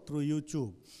a lot through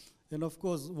YouTube, and of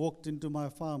course walked into my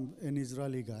farm, an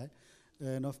Israeli guy.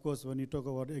 And of course, when you talk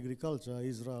about agriculture,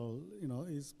 Israel, you know,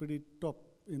 is pretty top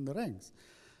in the ranks.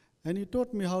 And he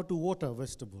taught me how to water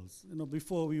vegetables. You know,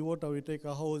 before we water, we take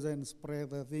a hose and spray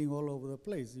the thing all over the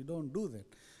place. You don't do that.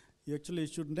 You actually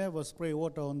should never spray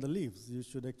water on the leaves. You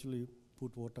should actually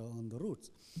put water on the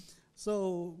roots.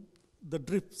 So the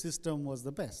drip system was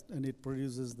the best, and it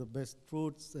produces the best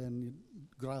fruits, and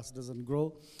grass doesn't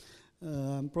grow.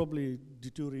 I'm probably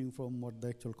detouring from what the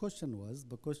actual question was.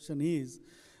 The question is,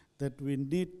 that we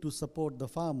need to support the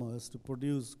farmers to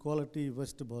produce quality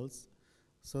vegetables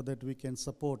so that we can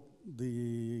support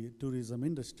the tourism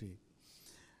industry.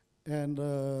 And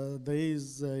there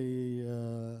is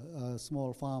a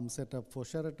small farm set up for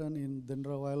Sheraton in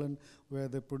Dendro Island where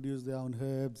they produce their own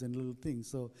herbs and little things.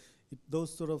 So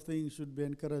those sort of things should be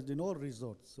encouraged in all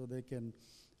resorts so they can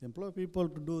employ people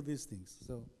to do these things.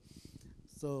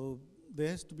 So there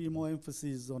has to be more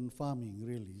emphasis on farming,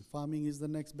 really. Farming is the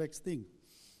next best thing.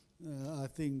 I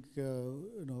think,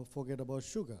 you know, forget about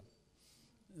sugar.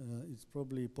 It's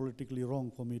probably politically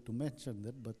wrong for me to mention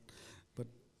that, but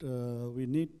we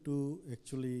need to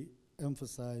actually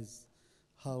emphasize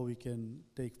how we can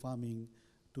take farming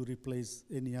to replace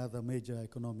any other major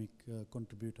economic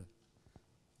contributor.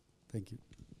 Thank you.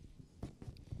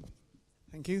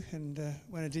 Thank you. And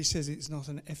when Adi says it's not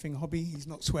an effing hobby, he's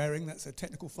not swearing. That's a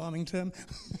technical farming term.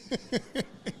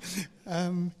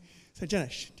 So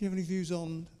Janesh, do you have any views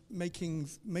on making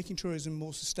tourism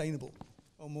more sustainable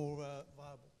or more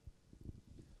viable?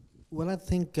 Well, I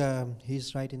think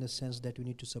he's right in the sense that we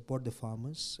need to support the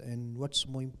farmers, and what's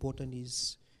more important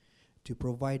is to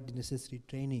provide the necessary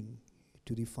training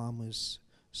to the farmers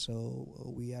so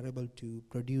we are able to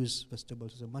produce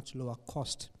vegetables at a much lower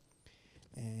cost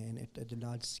and at a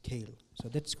large scale. So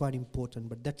that's quite important,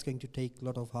 but that's going to take a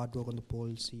lot of hard work on the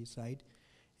policy side,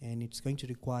 and it's going to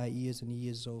require years and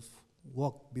years of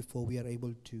work before we are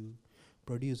able to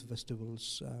produce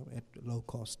vegetables at low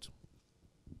cost.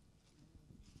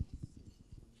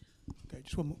 Okay,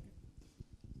 just one more.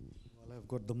 Well, I've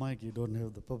got the mic. You don't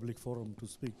have the public forum to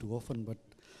speak too often, but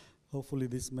hopefully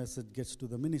this message gets to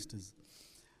the ministers.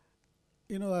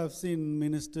 You know, I've seen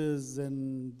ministers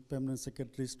and permanent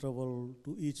secretaries travel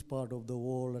to each part of the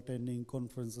world attending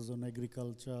conferences on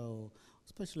agriculture, or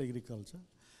especially agriculture.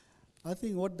 I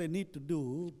think what they need to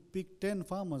do, pick 10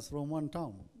 farmers from one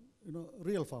town, you know,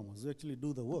 real farmers who actually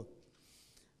do the work.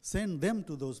 Send them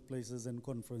to those places and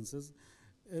conferences,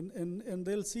 and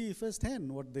they'll see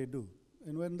firsthand what they do.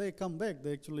 And when they come back,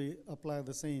 they actually apply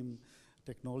the same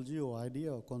technology or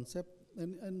idea or concept,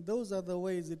 and those are the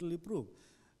ways it will improve.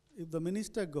 If the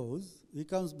minister goes, he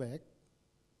comes back,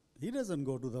 he doesn't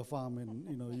go to the farm and,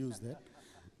 you know, use that.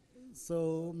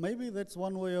 So maybe that's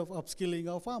one way of upskilling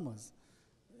our farmers.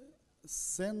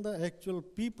 Send the actual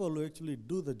people who actually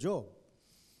do the job.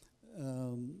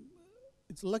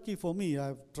 It's lucky for me,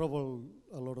 I've traveled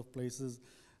a lot of places.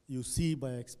 you see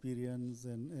by experience,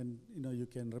 and you know, you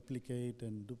can replicate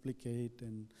and duplicate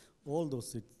and all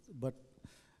those things. But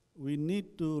we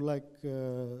need to, like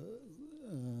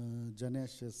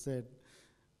Janesh has said,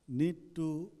 need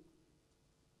to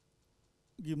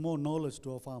give more knowledge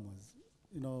to our farmers.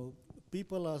 You know,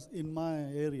 people are, in my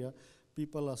area,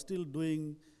 people are still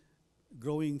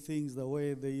growing things the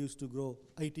way they used to grow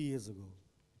 80 years ago.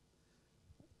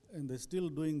 And they're still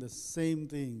doing the same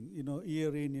thing, you know,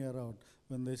 year in, year out.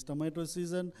 When there's tomato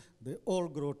season, they all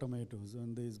grow tomatoes.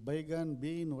 When there's baigan,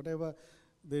 bean, whatever,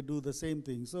 they do the same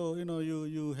thing. So, you know,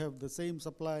 you have the same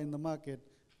supply in the market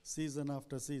season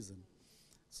after season.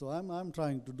 So I'm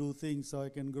trying to do things so I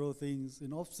can grow things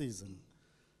in off-season.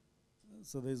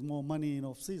 So there's more money in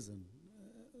off-season.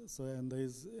 So, and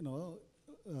there's, you know,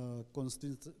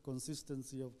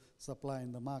 consistency of supply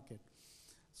in the market.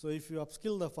 So if you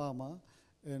upskill the farmer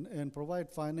and provide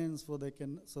finance so they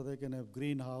can have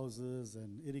greenhouses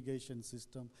and irrigation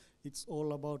system, it's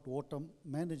all about water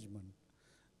management.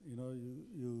 You know,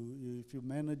 if you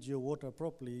manage your water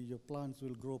properly, your plants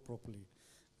will grow properly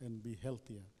and be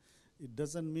healthier. It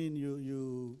doesn't mean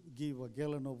you give a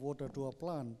gallon of water to a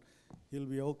plant, he'll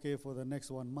be okay for the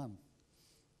next 1 month.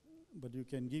 But you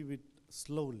can give it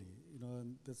slowly, you know,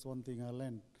 and that's one thing I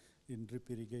learned in drip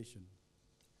irrigation.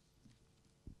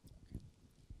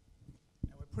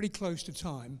 Now we're pretty close to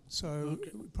time, so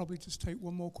we'll probably just take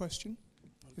one more question.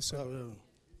 Yes, sir.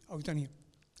 Oh, down here.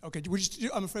 Okay,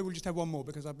 I'm afraid we'll just have one more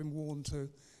because I've been warned to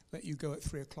let you go at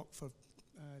 3 o'clock for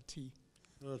tea.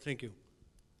 Thank you.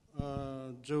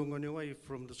 Joe Ngoniwai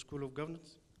from the School of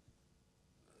Governance.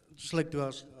 Just like to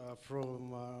ask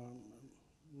from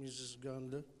Mrs.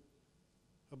 Ganda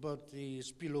about the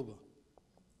spillover.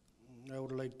 I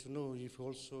would like to know if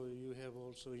also you have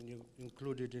also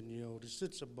included in your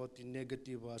research about the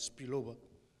negative spillover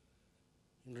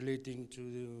in relating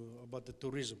to about the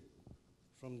tourism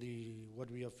from what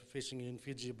we are facing in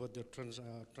Fiji about the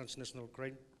transnational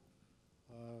crime,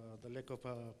 the lack of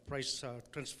price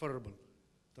transferable,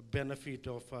 the benefit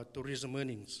of tourism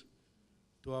earnings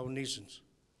to our nations.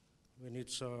 When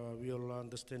it's we are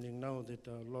understanding now that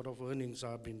a lot of earnings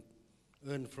are being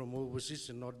earned from overseas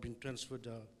and not being transferred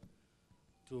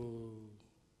to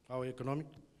our economy,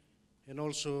 and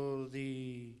also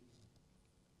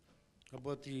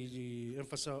about the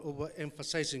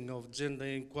overemphasizing of gender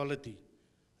equality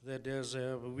that has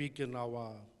weakened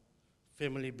our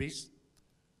family base.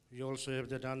 We also have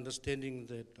that understanding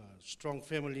that strong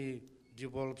family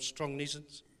develops strong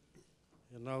nations,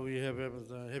 and now we have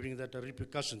having that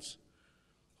repercussions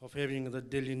of having the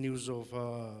daily news of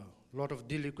a lot of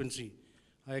delinquency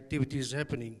activities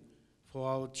happening for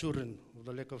our children, of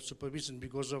the lack of supervision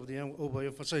because of the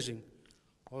overemphasizing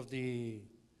of the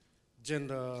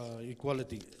gender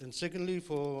equality. And secondly,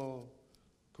 for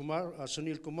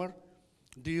Sunil Kumar,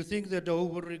 do you think that the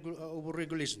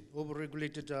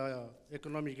overregulated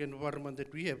economic environment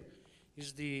that we have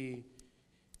is the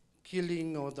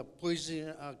killing or the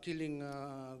poison, killing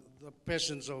the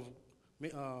passions of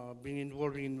being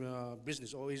involved in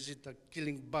business, or is it a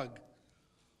killing bug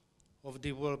of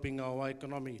developing our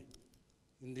economy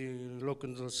in the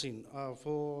local scene?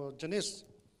 For Janesh,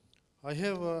 I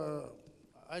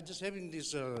just having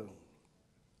these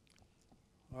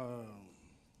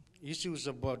issues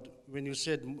about when you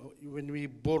said when we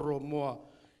borrow more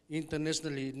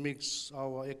internationally, it makes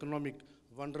our economic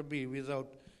vulnerability,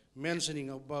 without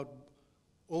mentioning about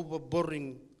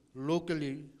over-borrowing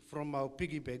locally from our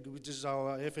piggy bank, which is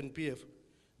our FNPF.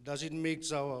 Does it make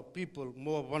our people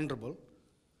more vulnerable?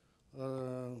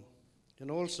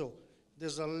 And also,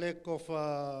 there's a lack of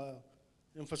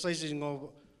emphasizing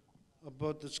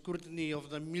about the scrutiny of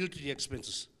the military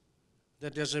expenses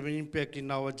that has an impact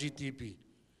in our GDP.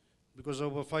 Because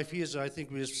over 5 years, I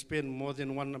think we have spent more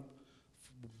than $1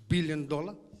 billion.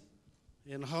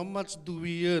 And how much do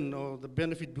we earn or the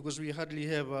benefit? Because we hardly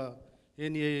have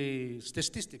any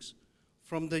statistics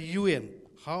from the UN.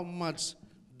 How much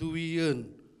do we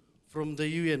earn from the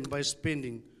UN by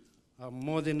spending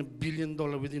more than $1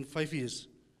 billion within 5 years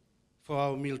for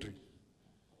our military?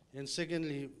 And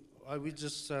secondly, we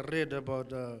just read about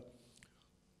the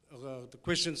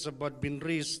questions about being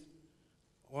raised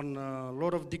on a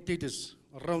lot of dictators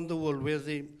around the world where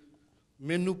they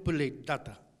manipulate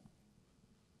data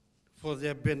for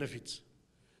their benefits.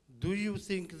 Do you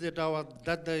think that our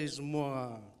data is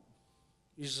more,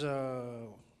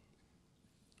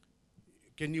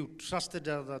 can you trust the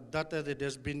data that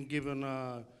has been given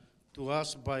to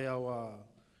us by our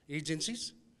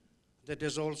agencies, that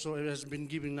has been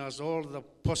giving us all the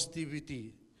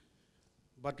positivity,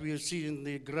 but we see in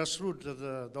the grassroots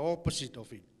the opposite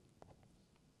of it?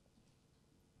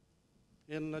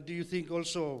 And do you think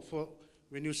also, for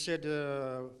when you said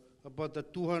about the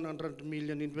 200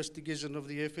 million investigation of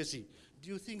the FSC, do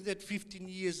you think that 15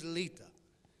 years later,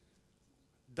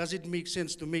 does it make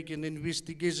sense to make an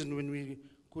investigation when we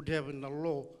could have in the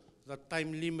law the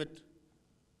time limit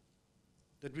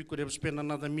that we could have spent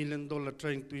another $1 million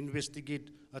trying to investigate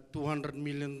a $200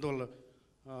 million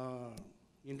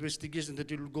investigation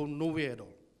that will go nowhere at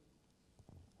all?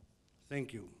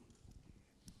 Thank you.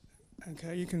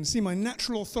 Okay, you can see my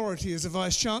natural authority as a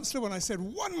Vice Chancellor. When I said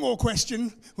one more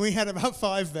question, we had about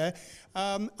 5 there.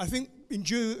 I think in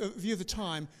view of the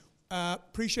time,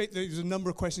 appreciate there's a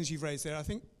number of questions you've raised there. I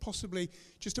think possibly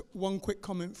just one quick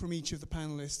comment from each of the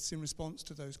panelists in response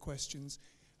to those questions,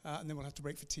 and then we'll have to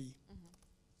break for tea.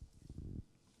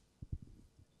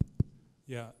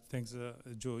 Yeah, thanks,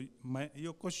 Joe.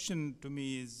 Your question to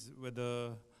me is whether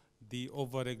the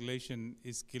over-regulation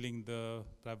is killing the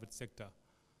private sector.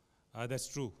 That's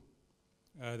true.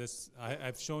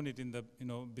 I've shown it in the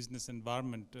business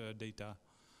environment data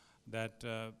that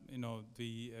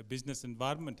the business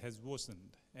environment has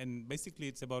worsened, and basically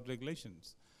it's about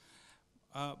regulations.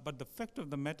 But the fact of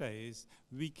the matter is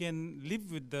we can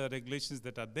live with the regulations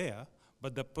that are there,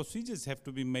 but the procedures have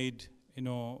to be made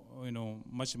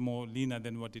much more leaner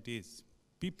than what it is.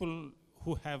 People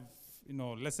who have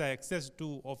lesser access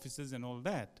to offices and all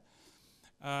that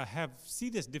have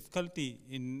serious difficulty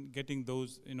in getting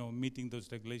those, meeting those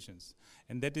regulations.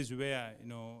 And that is where,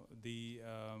 the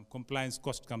compliance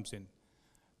cost comes in,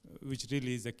 which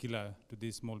really is a killer to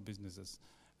these small businesses.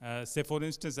 Say, for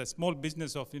instance, a small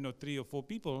business of, 3 or 4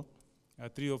 people,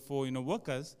 3 or 4,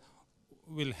 workers,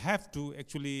 will have to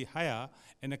actually hire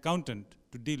an accountant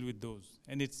to deal with those.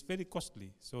 And it's very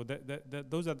costly. So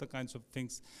those are the kinds of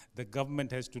things the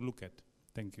government has to look at.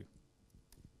 Thank you.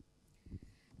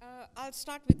 I'll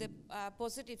start with the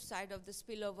positive side of the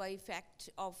spillover effect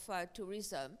of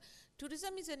tourism.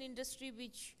 Tourism is an industry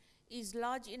which is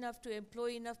large enough to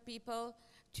employ enough people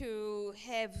to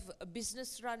have a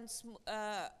business runs,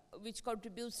 which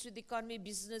contributes to the economy.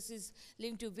 Business is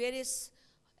linked to various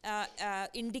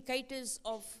indicators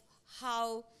of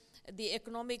how the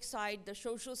economic side, the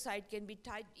social side can be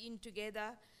tied in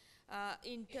together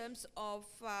in terms of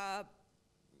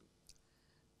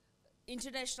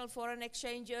international foreign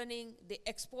exchange earning, the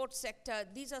export sector.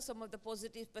 These are some of the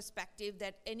positive perspectives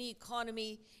that any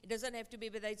economy, it doesn't have to be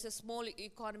whether it's a small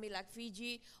economy like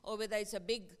Fiji or whether it's a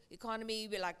big economy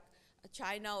like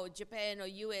China or Japan or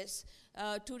US,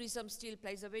 tourism still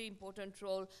plays a very important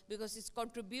role because it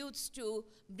contributes to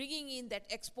bringing in that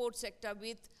export sector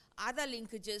with other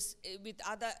linkages, with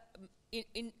other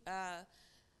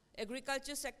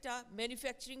agriculture sector,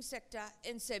 manufacturing sector,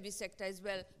 and service sector as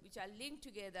well, which are linked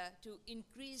together to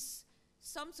increase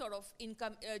some sort of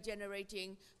income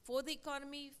generating for the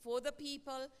economy, for the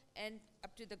people, and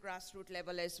up to the grassroots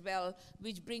level as well,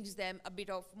 which brings them a bit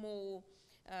of more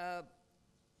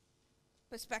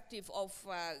perspective of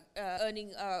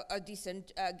earning a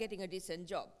decent, getting a decent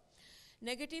job.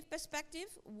 Negative perspective,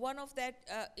 one of that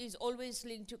is always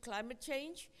linked to climate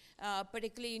change,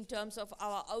 particularly in terms of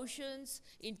our oceans,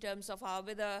 in terms of how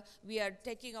whether we are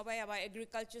taking away our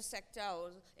agriculture sector,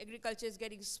 or agriculture is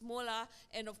getting smaller,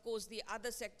 and of course the other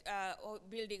sector,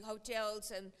 building hotels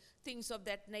and things of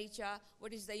that nature.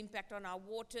 What is the impact on our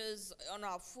waters, on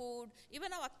our food,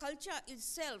 even our culture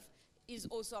itself is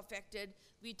also affected.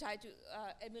 We try to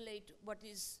emulate what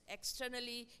is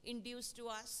externally induced to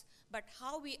us, but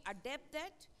how we adapt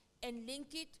that and link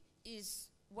it is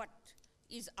what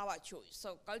is our choice.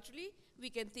 So culturally, we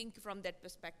can think from that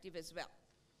perspective as well.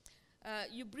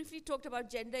 You briefly talked about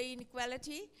gender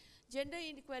inequality. Gender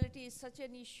inequality is such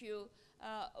an issue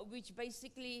which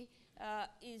basically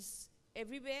is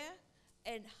everywhere,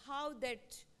 and how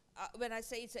that, when I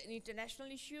say it's an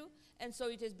international issue, and so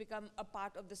it has become a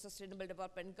part of the Sustainable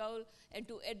Development Goal. And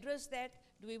to address that,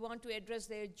 do we want to address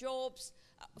their jobs?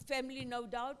 Family, no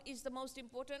doubt, is the most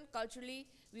important. Culturally,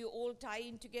 we all tie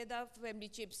in together, family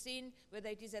chips in, whether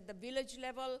it is at the village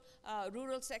level,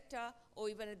 rural sector, or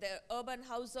even at the urban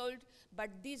household. But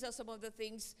these are some of the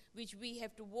things which we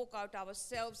have to work out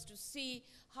ourselves to see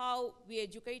how we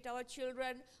educate our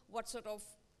children, what sort of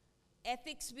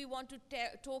ethics we want to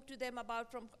talk to them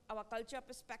about from our culture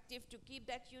perspective to keep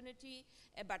that unity,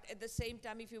 but at the same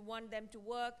time, if you want them to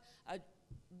work,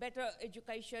 better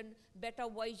education, better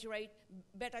wage rate,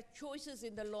 better choices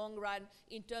in the long run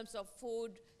in terms of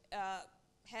food,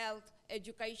 health,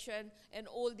 education, and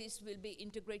all this will be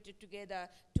integrated together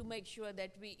to make sure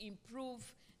that we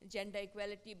improve gender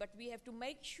equality. But we have to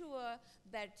make sure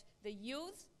that the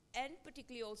youth, and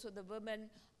particularly also the women,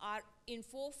 are in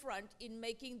forefront in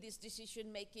making this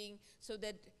decision making, so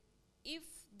that if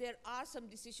there are some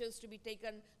decisions to be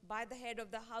taken by the head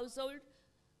of the household,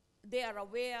 they are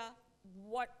aware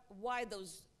why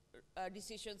those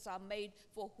decisions are made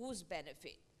for whose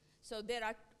benefit. So there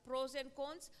are pros and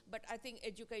cons, but I think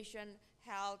education,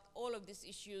 health, all of these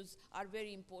issues are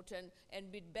very important, and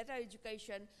with better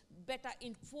education, better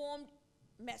informed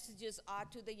messages are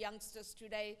to the youngsters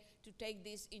today to take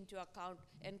this into account,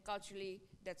 and culturally,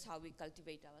 that's how we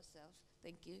cultivate ourselves.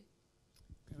 Thank you.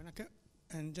 Okay,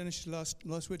 and Dennis, last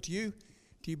word to you.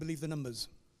 Do you believe the numbers?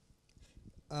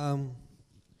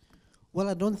 Well,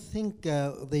 I don't think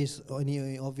there's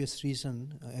any obvious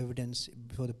reason, evidence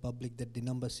before the public that the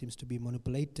number seems to be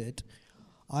manipulated.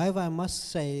 However, I must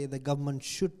say the government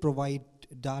should provide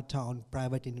data on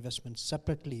private investment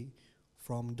separately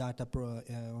from data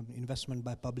on investment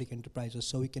by public enterprises,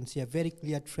 so we can see a very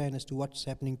clear trend as to what's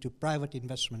happening to private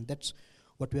investment. That's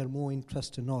what we are more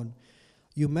interested in.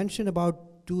 You mentioned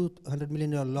about $200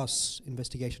 million loss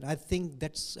investigation. I think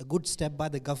that's a good step by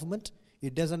the government.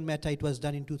 It doesn't matter it was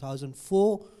done in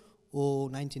 2004 or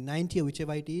 1990 or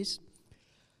whichever it is.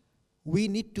 We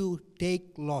need to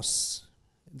take loss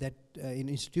that in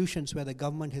institutions where the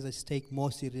government has a stake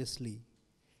more seriously.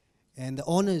 And the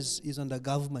onus is on the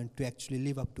government to actually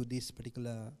live up to this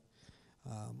particular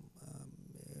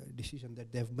decision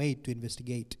that they've made to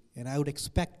investigate. And I would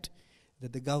expect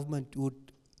that the government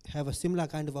would have a similar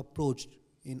kind of approach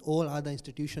in all other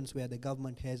institutions where the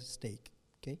government has a stake.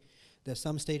 Okay? There are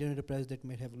some state enterprises that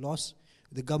may have loss.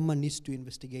 The government needs to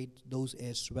investigate those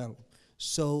as well.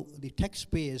 So the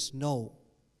taxpayers know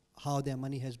how their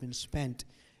money has been spent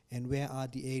and where are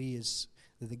the areas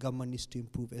that the government needs to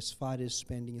improve as far as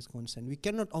spending is concerned. We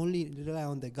cannot only rely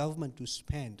on the government to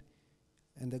spend,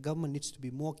 and the government needs to be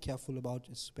more careful about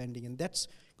its spending, and that's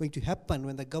going to happen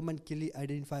when the government clearly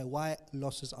identify why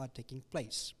losses are taking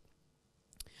place.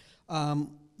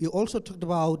 You also talked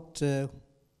about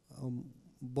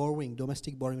borrowing,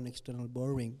 domestic borrowing and external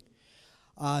borrowing.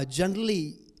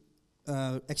 Generally,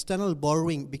 external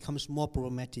borrowing becomes more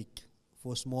problematic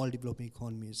for small developing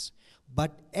economies.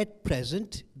 But at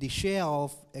present, the share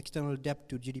of external debt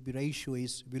to GDP ratio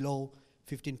is below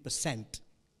 15%.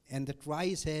 And that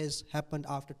rise has happened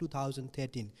after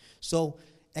 2013. So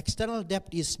external debt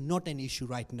is not an issue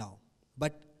right now,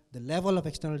 but the level of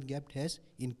external debt has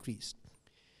increased.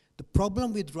 The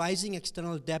problem with rising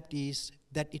external debt is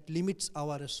that it limits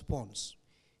our response.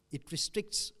 It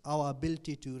restricts our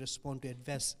ability to respond to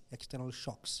adverse external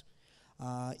shocks.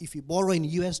 If you borrow in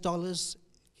US dollars,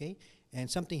 okay, and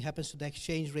something happens to the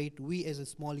exchange rate, we as a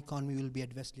small economy will be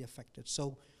adversely affected.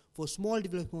 So for small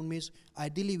developing economies,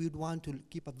 ideally we would want to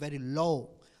keep a very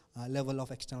low level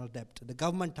of external debt. The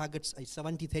government targets a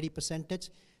 70-30%.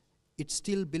 It's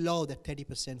still below that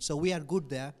 30%, so we are good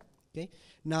there. Okay.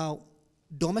 Now,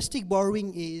 domestic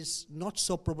borrowing is not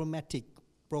so problematic,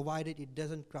 provided it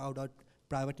doesn't crowd out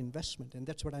private investment, and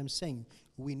that's what I'm saying.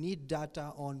 We need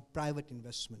data on private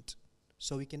investment,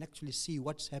 so we can actually see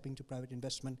what's happening to private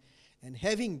investment, and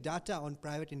having data on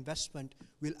private investment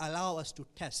will allow us to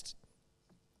test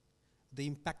the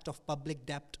impact of public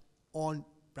debt on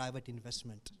private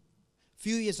investment.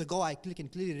 Few years ago, I can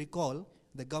clearly recall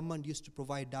the government used to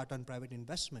provide data on private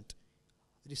investment.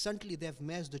 Recently, they've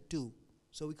merged the two,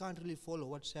 so we can't really follow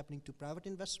what's happening to private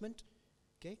investment,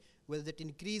 okay? Whether that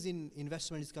increase in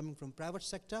investment is coming from private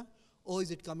sector or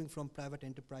is it coming from private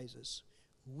enterprises.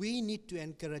 We need to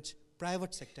encourage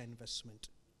private sector investment.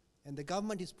 And the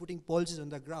government is putting policies on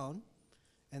the ground,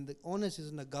 and the onus is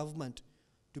on the government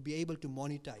to be able to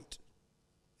monitor it.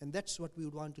 And that's what we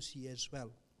would want to see as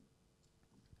well.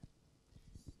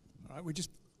 All right, we're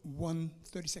just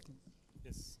 30 seconds.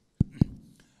 Yes.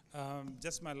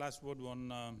 Just my last word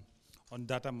on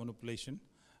data manipulation.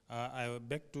 I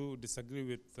beg to disagree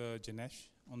with Janesh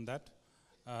on that.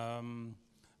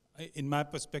 In my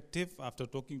perspective, after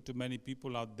talking to many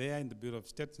people out there in the Bureau of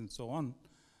Stats and so on,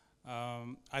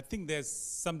 I think there's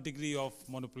some degree of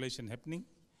manipulation happening.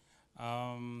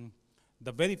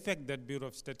 The very fact that Bureau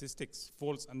of Statistics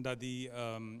falls under the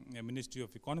Ministry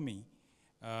of Economy,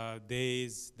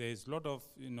 there's a lot of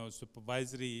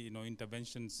supervisory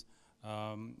interventions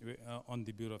on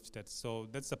the Bureau of Stats. So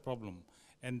that's the problem,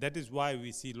 and that is why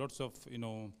we see lots of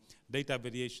data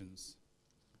variations.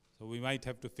 So we might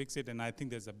have to fix it, and I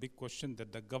think there's a big question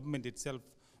that the government itself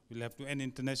will have to, and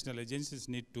international agencies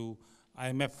need to,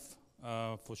 IMF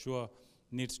for sure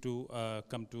needs to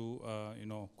come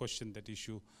to question that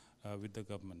issue with the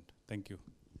government. Thank you.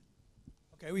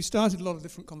 Okay, we started a lot of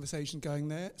different conversations going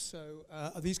there, so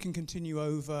these can continue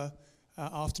over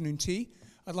afternoon tea.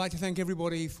 I'd like to thank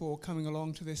everybody for coming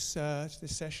along to this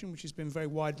session, which has been very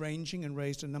wide-ranging and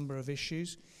raised a number of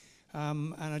issues.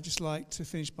 And I'd just like to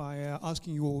finish by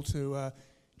asking you all to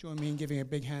join me in giving a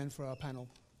big hand for our panel.